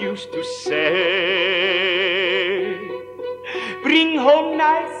was used to say, "Bring home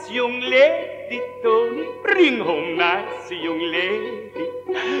nice young lady, Tony, bring home nice young lady."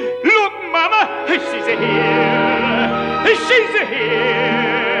 Look, Mama, she's here, she's here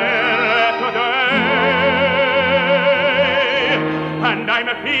today. And I'm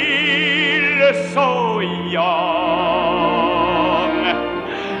feel so young.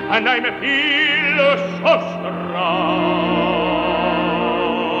 and I may feel so strong,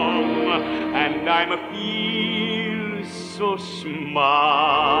 and I may feel so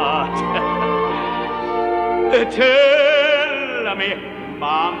smart. Tell me,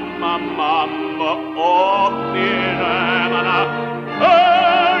 Mama, Mama, oh,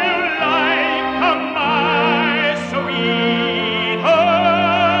 how you like my sweetheart?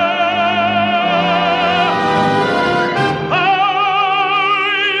 How you like my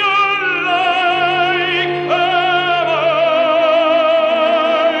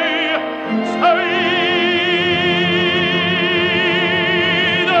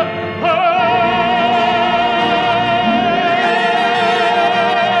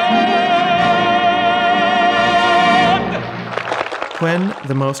When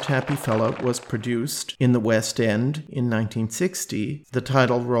The Most Happy Fellow was produced in the West End in 1960, the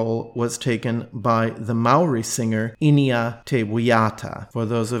title role was taken by the Maori singer Inia Te Wiata. For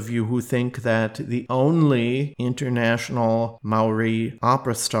those of you who think that the only international Maori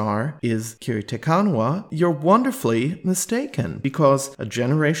opera star is Kiri Te Kanawa, you're wonderfully mistaken, because a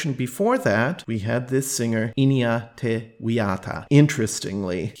generation before that, we had this singer Inia Te Wiata.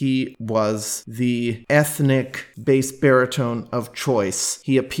 Interestingly, he was the ethnic bass baritone of choice.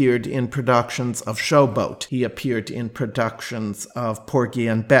 He appeared in productions of Showboat. He appeared in productions of Porgy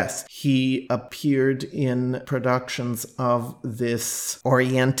and Bess. He appeared in productions of this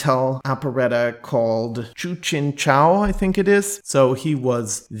Oriental operetta called Chu Chin Chow, I think it is. So he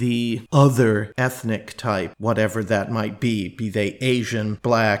was the other ethnic type, whatever that might be they Asian,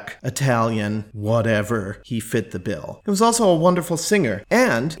 Black, Italian, whatever. He fit the bill. He was also a wonderful singer.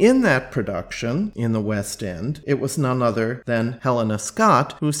 And in that production, in the West End, it was none other than Helena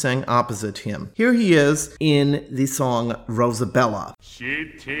Scott who sang opposite him. Here he is in the song Rosabella. She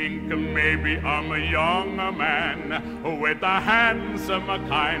think maybe I'm a young man with a handsome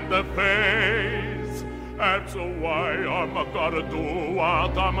kind of face. That's why I'm gotta do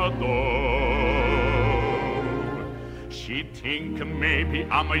what I'm do. She think maybe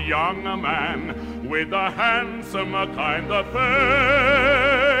I'm a young man with a handsome kind of face.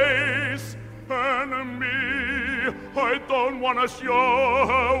 And me, I don't want to show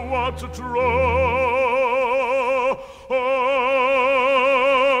her what's true.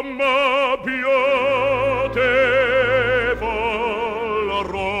 I'm a beautiful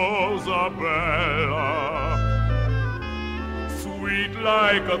Rosabella, sweet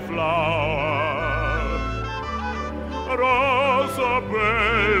like a flower.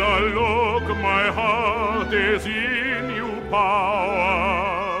 Rosabella, look, my heart is in your power.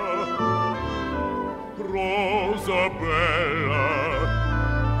 Rosabella,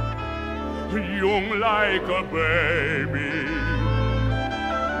 young like a baby.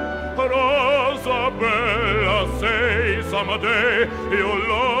 Rosabella, say someday you'll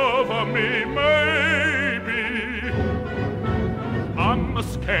love me, maybe. I'm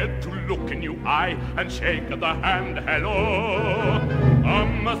scared to look in your eye and shake the hand, hello.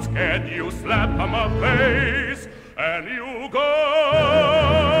 I'm scared you slap my face and you go.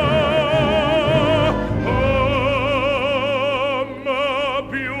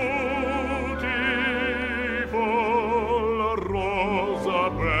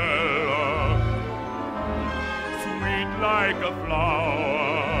 Like a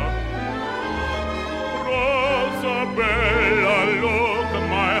flower, Rosabella, look,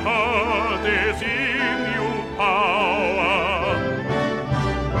 my heart is in your power.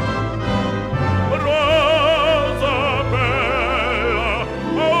 Rosabella,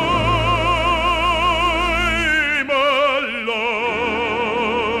 I'm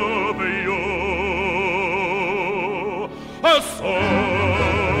love you so.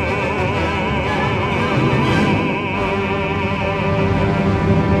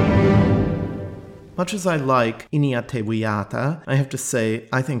 Much as I like Inia Te Wiata, I have to say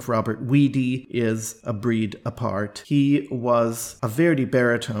I think Robert Weedy is a breed apart. He was a Verdi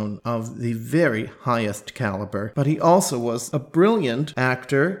baritone of the very highest caliber, but he also was a brilliant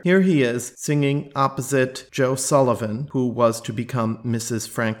actor. Here he is singing opposite Joe Sullivan, who was to become Mrs.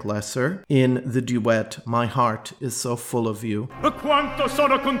 Frank Lesser, in the duet My Heart Is So Full of You. Quanto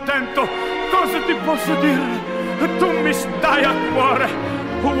sono contento, cosa ti posso dire? Tu mi stai a cuore.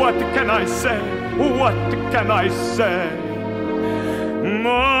 What can I say? What can I say?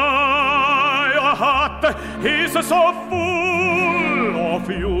 My heart is so full of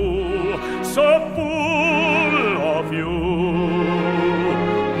you, so full of you.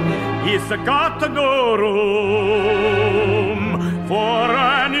 It's got no room for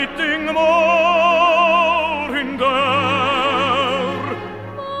anything more in there.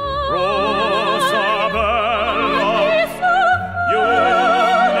 Rosabella, you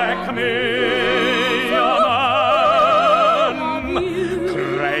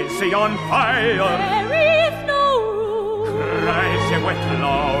fire. There is no room Rese with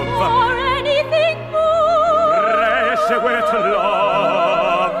love. for anything more. Rese with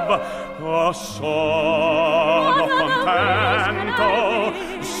love. Oh, sono contento.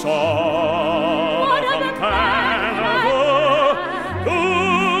 Sono contento. Tu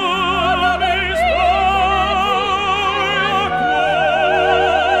la vista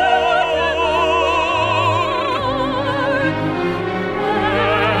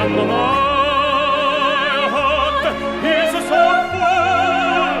and my heart is so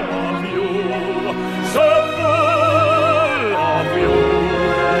full of you, so full of you.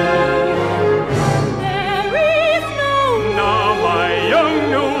 There is no Now my young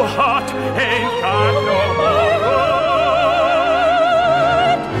new heart ain't got no more room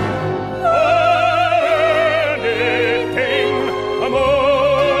for anything more.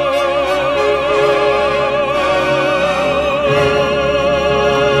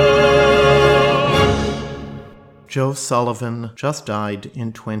 Joe Sullivan just died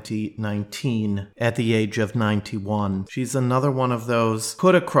in 2019 at the age of 91. She's another one of those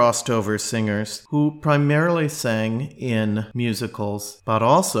coulda-crossed-over singers who primarily sang in musicals, but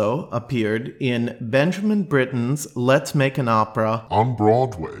also appeared in Benjamin Britten's Let's Make an Opera on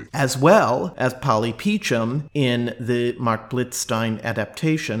Broadway, as well as Polly Peachum in the Mark Blitzstein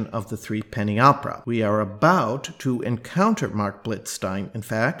adaptation of the Three Penny Opera. We are about to encounter Mark Blitzstein, in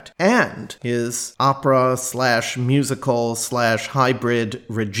fact, and his opera/musical/hybrid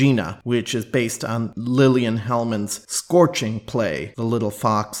Regina, which is based on Lillian Hellman's scorching play, The Little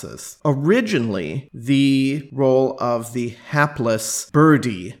Foxes. Originally, the role of the hapless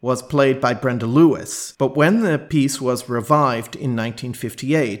Birdie was played by Brenda Lewis, but when the piece was revived in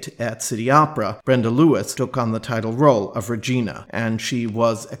 1958 at City Opera, Brenda Lewis took on the title role of Regina, and she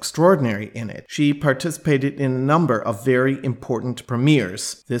was extraordinary in it. She participated in a number of very important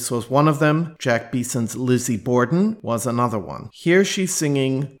premieres. This was one of them. Jack Beeson's Lizzie Borden was another one. Here she's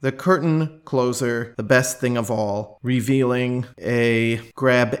singing the curtain closer, The Best Thing of All, revealing a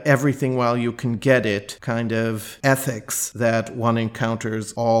grab everything while you can get it kind of ethics that one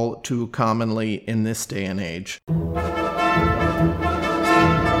encounters all too commonly in this day and age.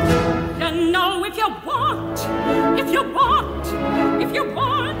 You know, if you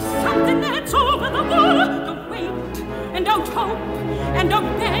want something that's over the wall, don't wait, and don't hope, and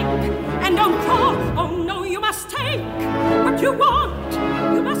don't beg, and don't crawl. Oh no, you must take what you want.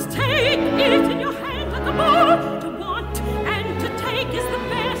 You must take it in your hand at the ball. To want and to take is the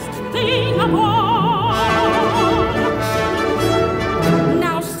best thing of all.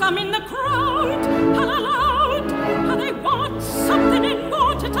 Now some in the crowd holler loud how they want something and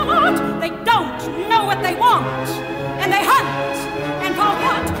want it a lot. They don't know what they want, and they hunt, and for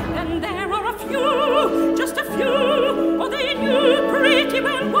what? Then there are a few, just a few, or they knew pretty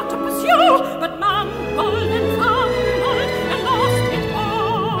well what to pursue, but mumbled and fumbled and lost it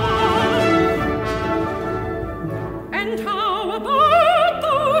all. And how about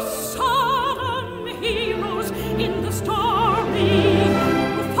those solemn heroes in the story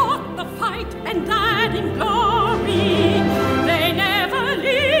who fought the fight and died in glory? They never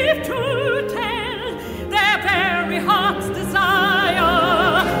lived to tell their very heart's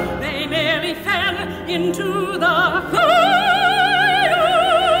desire. They merely fell into the fire.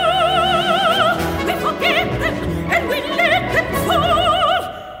 We forget them and we let them fall.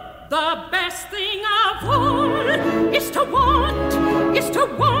 The best thing of all is to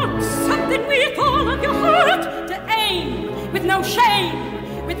want something with all of your heart, to aim with no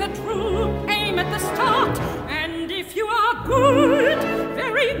shame, with a true aim at the start. And if you are good,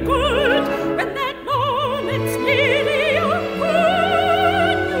 very good, when that moment's nearly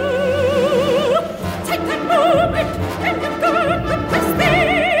upon you, take that moment and you've got the best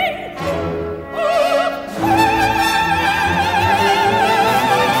thing of all.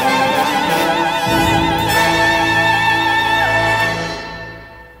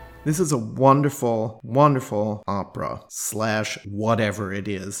 This is a wonderful, wonderful opera / whatever it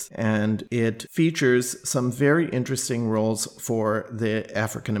is, and it features some very interesting roles for the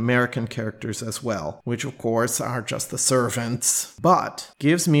African American characters as well, which of course are just the servants, but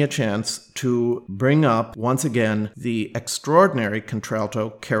gives me a chance to bring up once again the extraordinary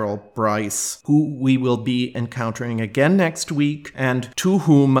contralto Carol Bryce, who we will be encountering again next week, and to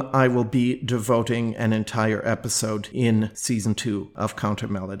whom I will be devoting an entire episode in season 2 of Counter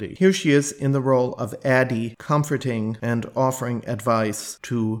Melody. Here she is in the role of Addie, comforting and offering advice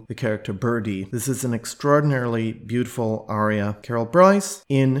to the character Birdie. This is an extraordinarily beautiful aria. Carol Bryce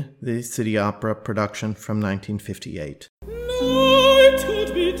in the City Opera production from 1958. Night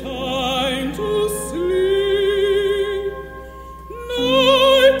could be time to sleep.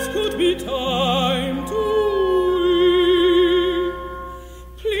 Night could be time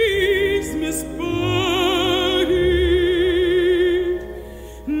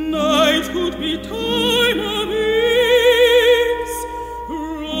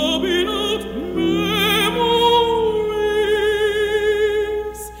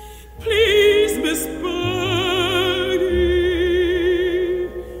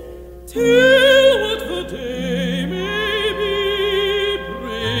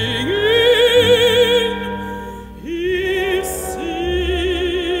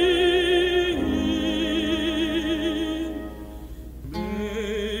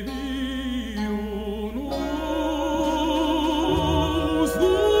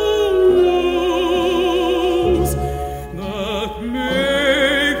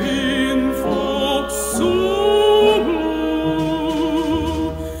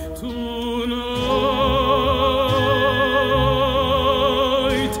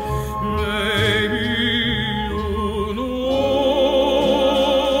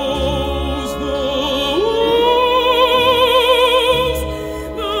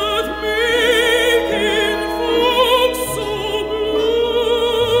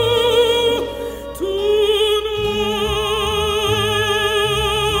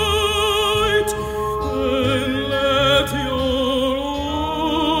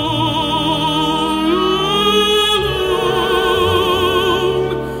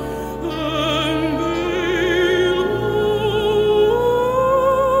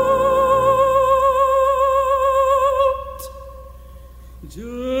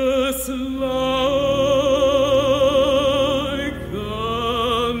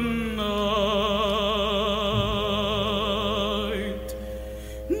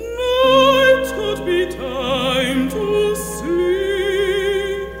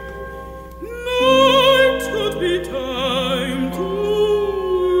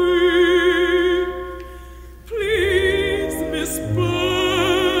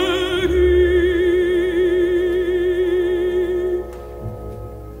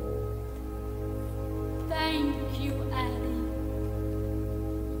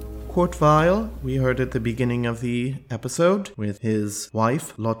Kurt Weill, we heard at the beginning of the episode, with his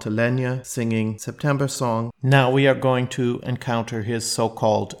wife, Lotte Lenya, singing September Song. Now we are going to encounter his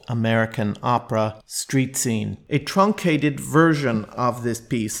so-called American opera Street Scene. A truncated version of this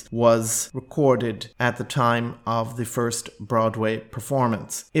piece was recorded at the time of the first Broadway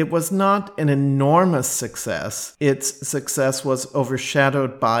performance. It was not an enormous success. Its success was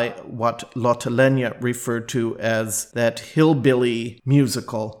overshadowed by what Lotte Lenya referred to as that hillbilly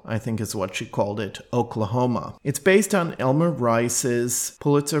musical, I think is what she called it, Oklahoma. It's based on Elmer Rice's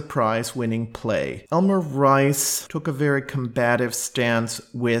Pulitzer Prize winning play. Elmer Rice took a very combative stance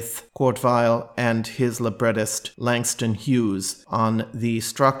with Kurt Weill and his librettist Langston Hughes on the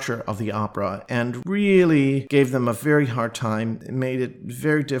structure of the opera and really gave them a very hard time. It made it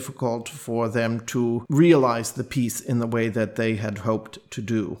very difficult for them to realize the piece in the way that they had hoped to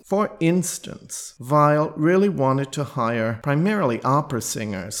do. For instance, Weill really wanted to hire primarily opera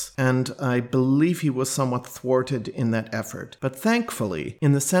singers, and I believe he was somewhat thwarted in that effort. But thankfully,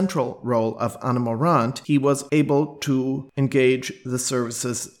 in the central role of Anna Morant, he was able to engage the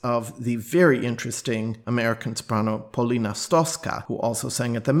services of the very interesting American soprano Paulina Stoska, who also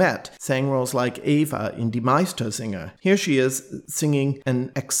sang at the Met, sang roles like Eva in Die Meistersinger. Here she is singing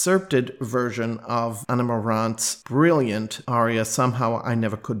an excerpted version of Anna Morant's brilliant aria, Somehow I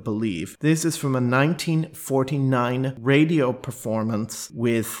Never Could Believe. This is from a 1949 radio performance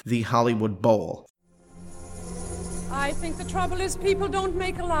with the Hollywood Bowl. I think the trouble is people don't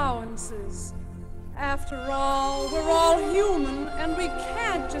make allowances. After all, we're all human, and we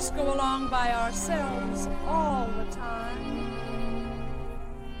can't just go along by ourselves all the time.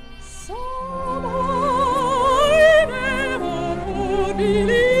 Somehow I never could believe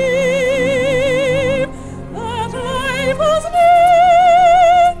that life was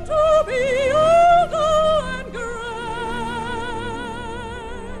meant to be older and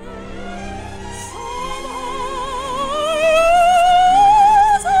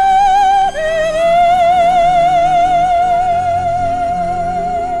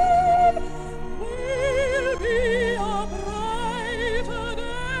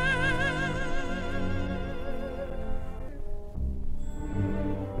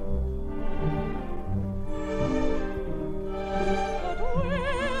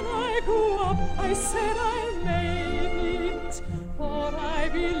I said I made it, for I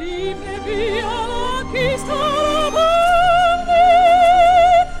believe there be a lucky star above me.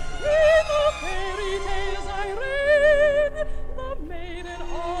 In the fairy tales I read, the maiden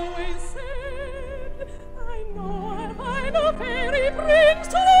always said, I know I'll find a fairy prince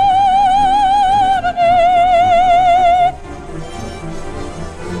to love me.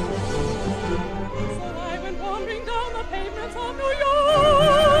 So I went wandering down the pavements of New York.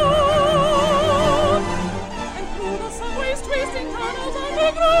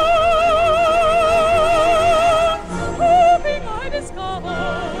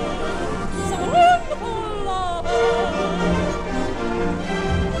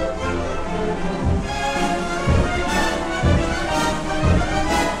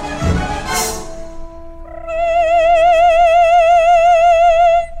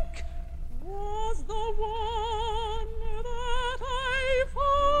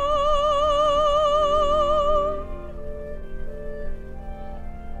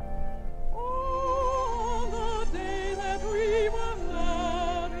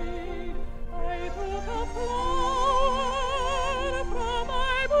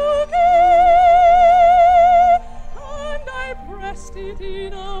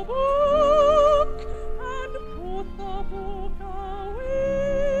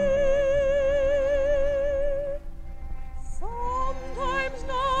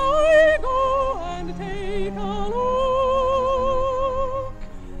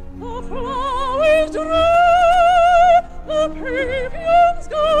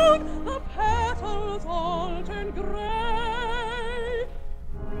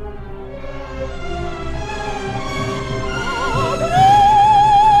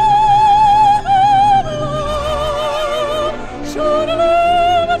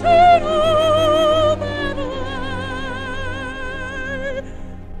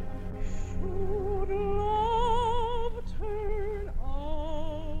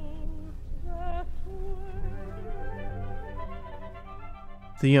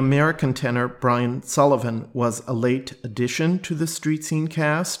 The American tenor Brian Sullivan was a late addition to the Street Scene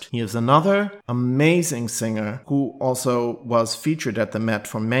cast. He is another amazing singer who also was featured at the Met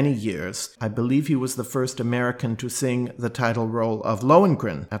for many years. I believe he was the first American to sing the title role of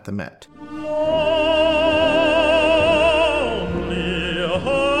Lohengrin at the Met.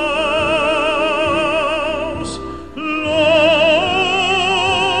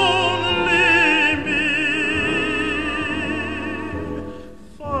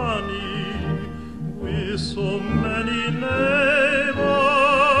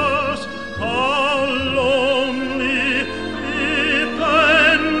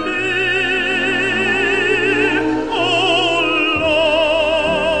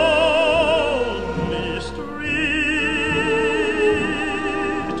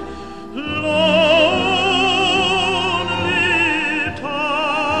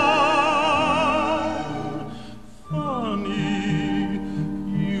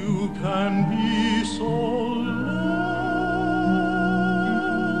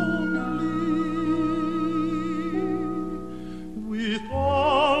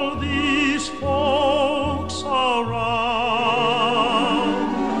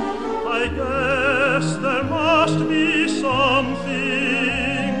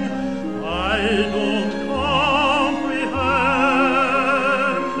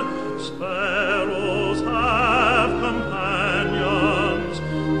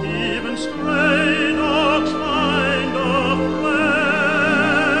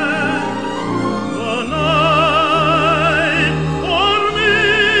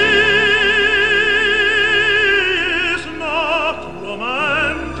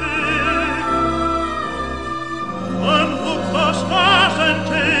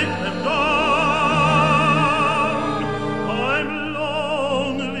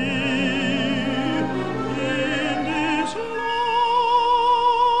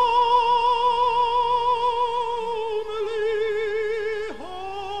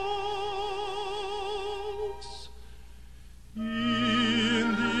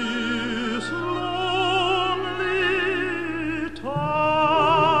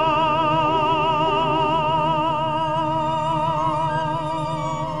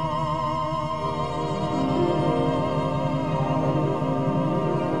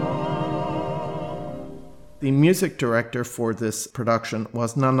 The music director for this production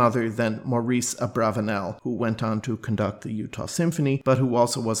was none other than Maurice Abravanel, who went on to conduct the Utah Symphony, but who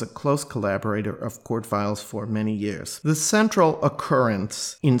also was a close collaborator of Kurt Weill's for many years. The central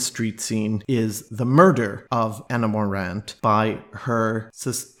occurrence in Street Scene is the murder of Anna Morant by her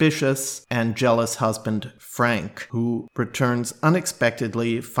suspicious and jealous husband, Frank, who returns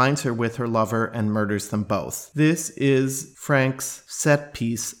unexpectedly, finds her with her lover, and murders them both. This is Frank's set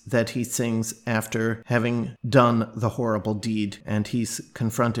piece that he sings after having done the horrible deed, and he's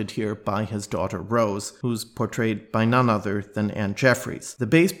confronted here by his daughter Rose, who's portrayed by none other than Anne Jeffreys. The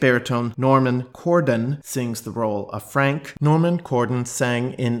bass baritone Norman Corden sings the role of Frank. Norman Corden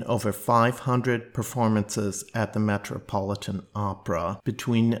sang in over 500 performances at the Metropolitan Opera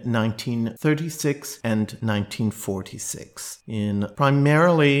between 1936 and 1946, in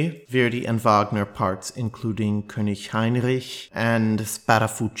primarily Verdi and Wagner parts, including König Heinrich and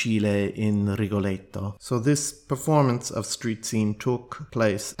Sparafucile in Rigoletto. So this performance of Street Scene took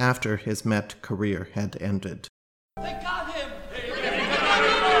place after his Met career had ended. They got him!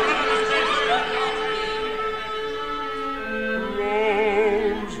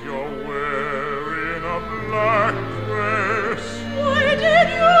 Rose, you're wearing a black dress. Why did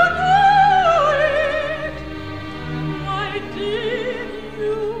you do it? Why did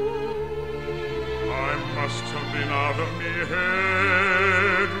you? I must have been out of me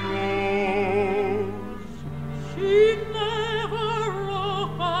head, Rose. She never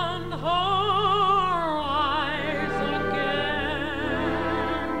opened her eyes again.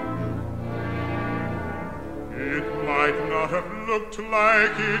 It might not have looked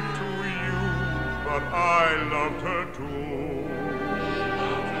like it to you, but I loved her too.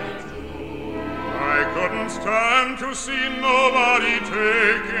 I couldn't stand to see nobody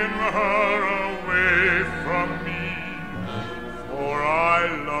taking her away from me, for I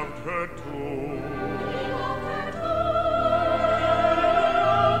loved her too.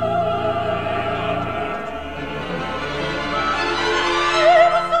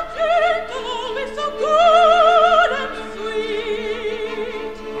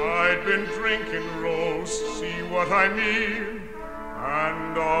 What I mean,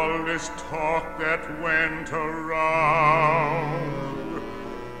 and all this talk that went around.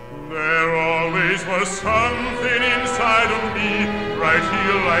 There always was something inside of me, right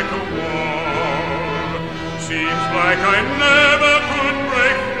here like a wall. Seems like I never could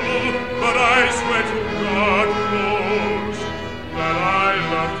break swear to God knows that I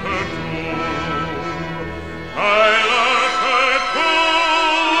loved her too. I loved her too.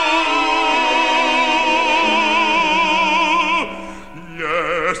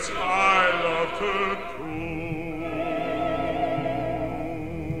 Yes, I loved her too.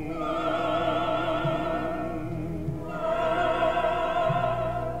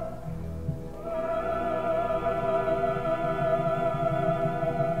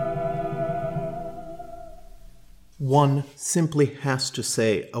 One simply has to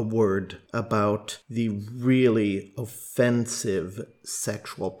say a word about the really offensive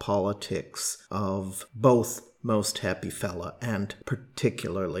sexual politics of both Most Happy Fella and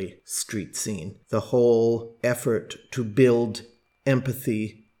particularly Street Scene. The whole effort to build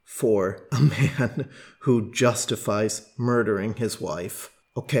empathy for a man who justifies murdering his wife.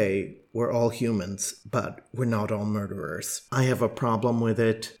 Okay, we're all humans, but we're not all murderers. I have a problem with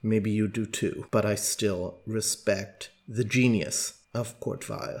it, maybe you do too, but I still respect the genius of Kurt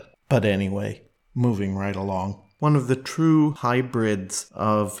Weill. But anyway, moving right along. One of the true hybrids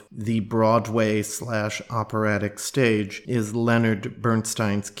of the Broadway/operatic stage is Leonard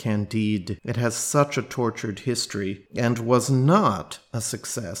Bernstein's Candide. It has such a tortured history and was not a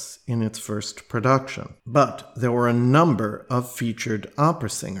success in its first production. But there were a number of featured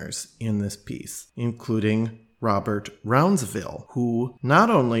opera singers in this piece, including Robert Rounsaville, who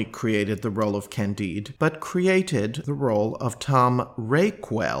not only created the role of Candide, but created the role of Tom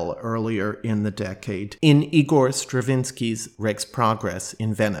Raquel earlier in the decade in Igor Stravinsky's Rex Progress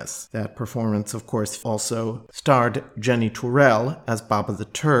in Venice. That performance, of course, also starred Jenny Turrell as Baba the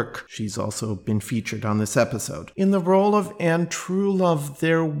Turk. She's also been featured on this episode. In the role of Anne Trulove,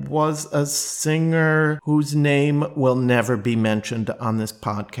 there was a singer whose name will never be mentioned on this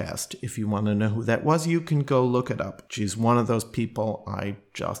podcast. If you want to know who that was, you can go look it up. She's one of those people I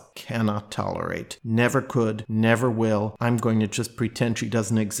just cannot tolerate. Never could, never will. I'm going to just pretend she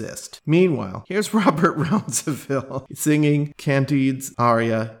doesn't exist. Meanwhile, here's Robert Rounsaville singing Candide's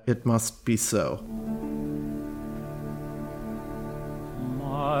aria, It Must Be So.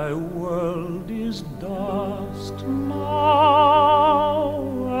 My world is dust now,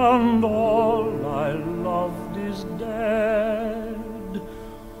 and all I loved is dead.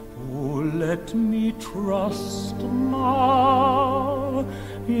 Oh, let me trust now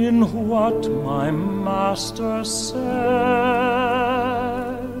in what my master said.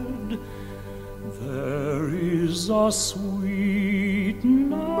 There is a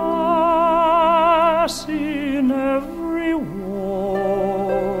sweetness in every woe.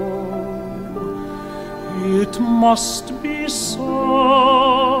 It must be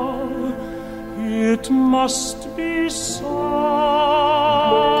so. It must be so.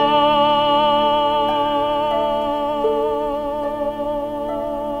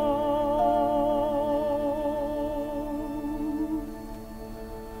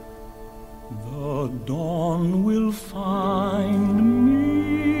 Dawn will find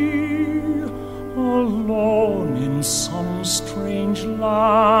me alone in some strange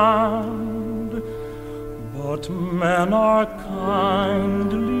land, but men are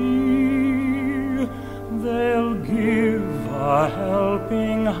kindly, they'll give a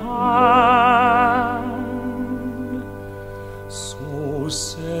helping hand. So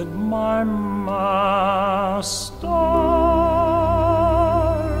said my master,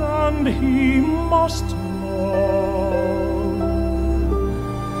 and he must know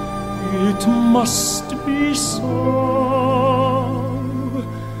it must be so.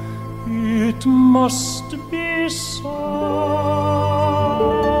 It must be so.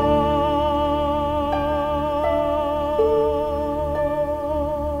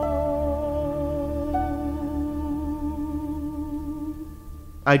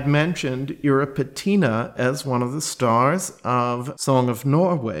 I'd mentioned Irapetina as one of the stars of Song of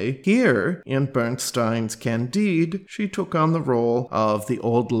Norway. Here, in Bernstein's Candide, she took on the role of the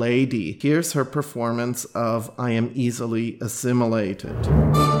old lady. Here's her performance of I Am Easily Assimilated.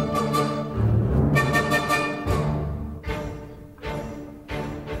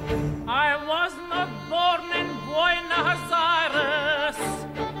 I was not born in Buenos Aires.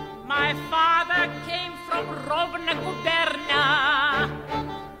 My father came from Rovna Gubernia.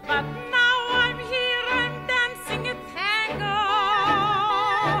 But now I'm here, I'm dancing a tango.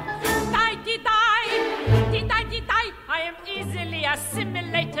 Die. I am easily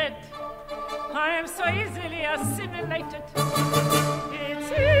assimilated. I am so easily assimilated.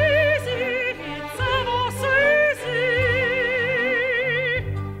 It's easy, it's ever so easy.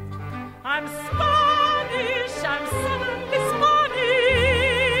 I'm Spanish, I'm suddenly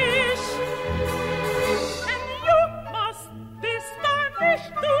Spanish. And you must be Spanish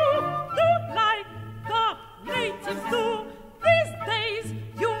too, like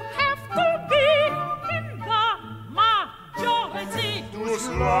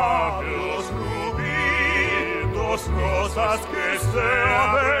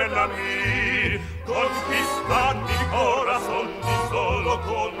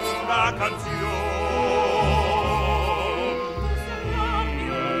la canción.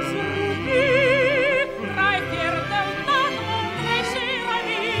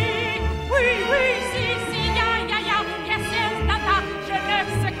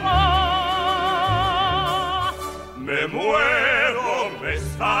 Me muero, me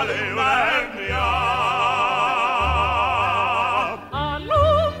sale Vernia. A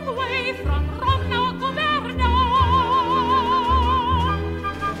long way from Rome now to Verno.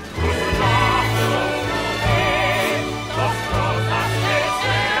 Dos cosas que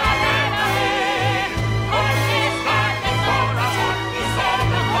se alegran, conquistar el corazón y ser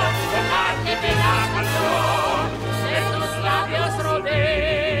mejor, tomarte de la canción, de tus labios robé.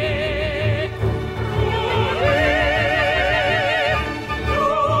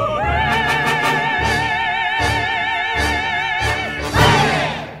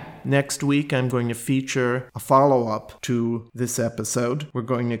 Next week, I'm going to feature a follow-up to this episode. We're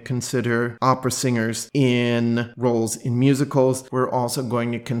going to consider opera singers in roles in musicals. We're also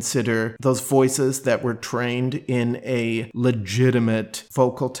going to consider those voices that were trained in a legitimate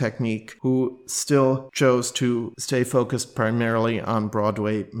vocal technique who still chose to stay focused primarily on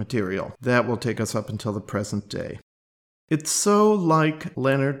Broadway material. That will take us up until the present day. It's so like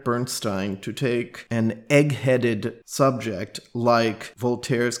Leonard Bernstein to take an egg-headed subject like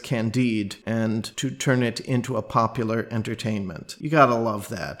Voltaire's Candide and to turn it into a popular entertainment. You gotta love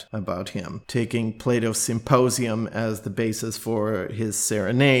that about him. Taking Plato's Symposium as the basis for his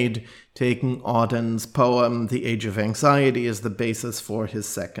Serenade, taking Auden's poem The Age of Anxiety as the basis for his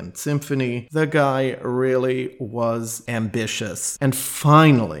Second Symphony. The guy really was ambitious. And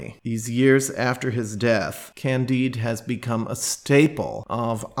finally, these years after his death, Candide has become a staple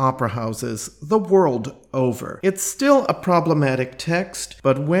of opera houses the world over. It's still a problematic text,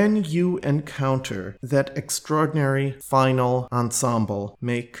 but when you encounter that extraordinary final ensemble,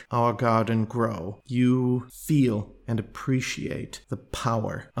 Make Our Garden Grow, you feel and appreciate the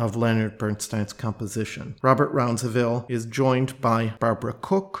power of Leonard Bernstein's composition. Robert Rounsaville is joined by Barbara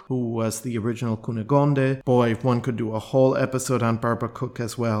Cook, who was the original Cunegonde. Boy, one could do a whole episode on Barbara Cook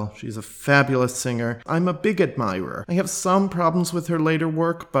as well. She's a fabulous singer. I'm a big admirer. I have some problems with her later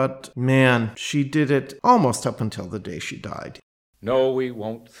work, but man, she did it almost up until the day she died. No, we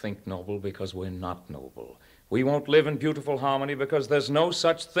won't think noble because we're not noble. We won't live in beautiful harmony because there's no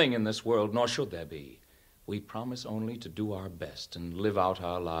such thing in this world, nor should there be. We promise only to do our best and live out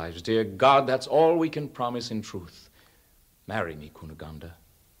our lives. Dear God, that's all we can promise in truth. Marry me, Cunegonde.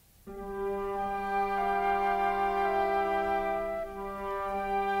 You've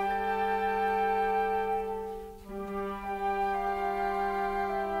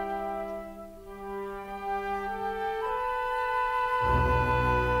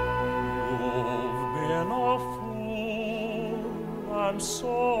been a fool, and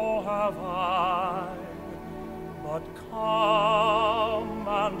so have I. But come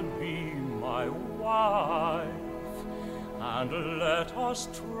and be my wife, and let us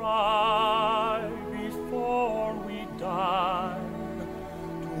try before we die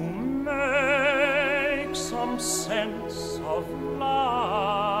to make some sense of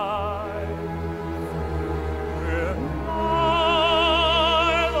life. We're neither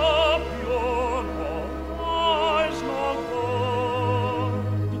pure nor wise nor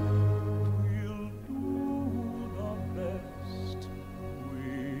good. We'll do the best we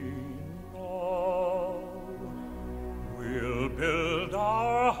know. We'll build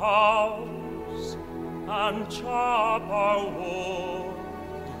our house and chop our wood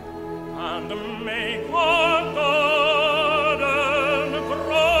and make our garden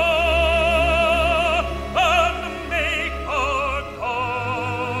grow.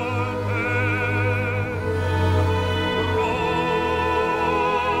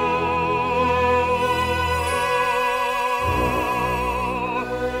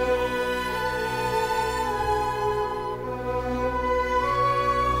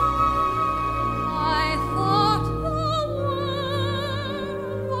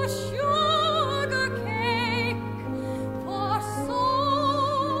 Sugar cake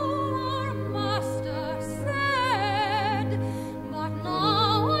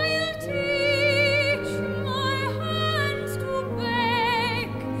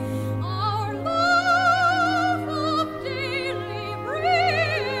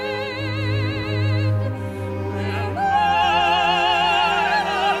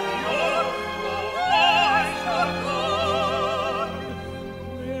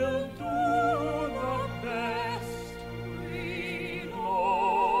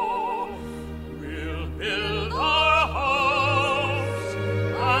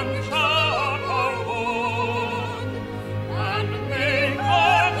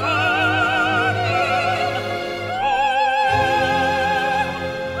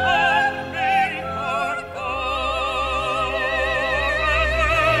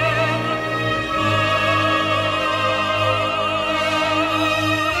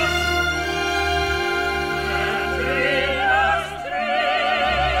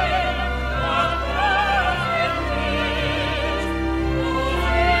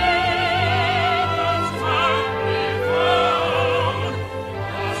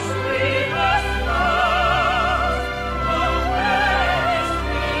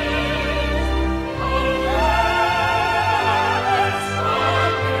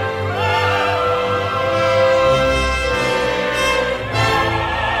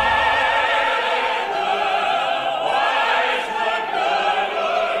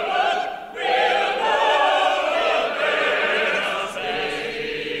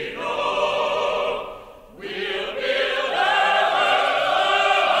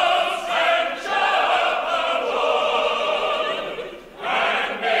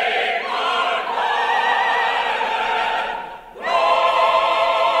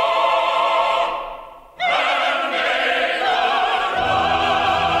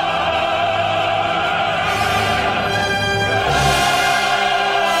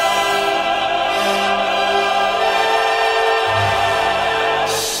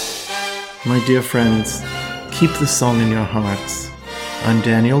My dear friends, keep the song in your hearts. I'm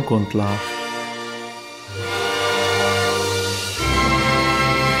Daniel Gundlach.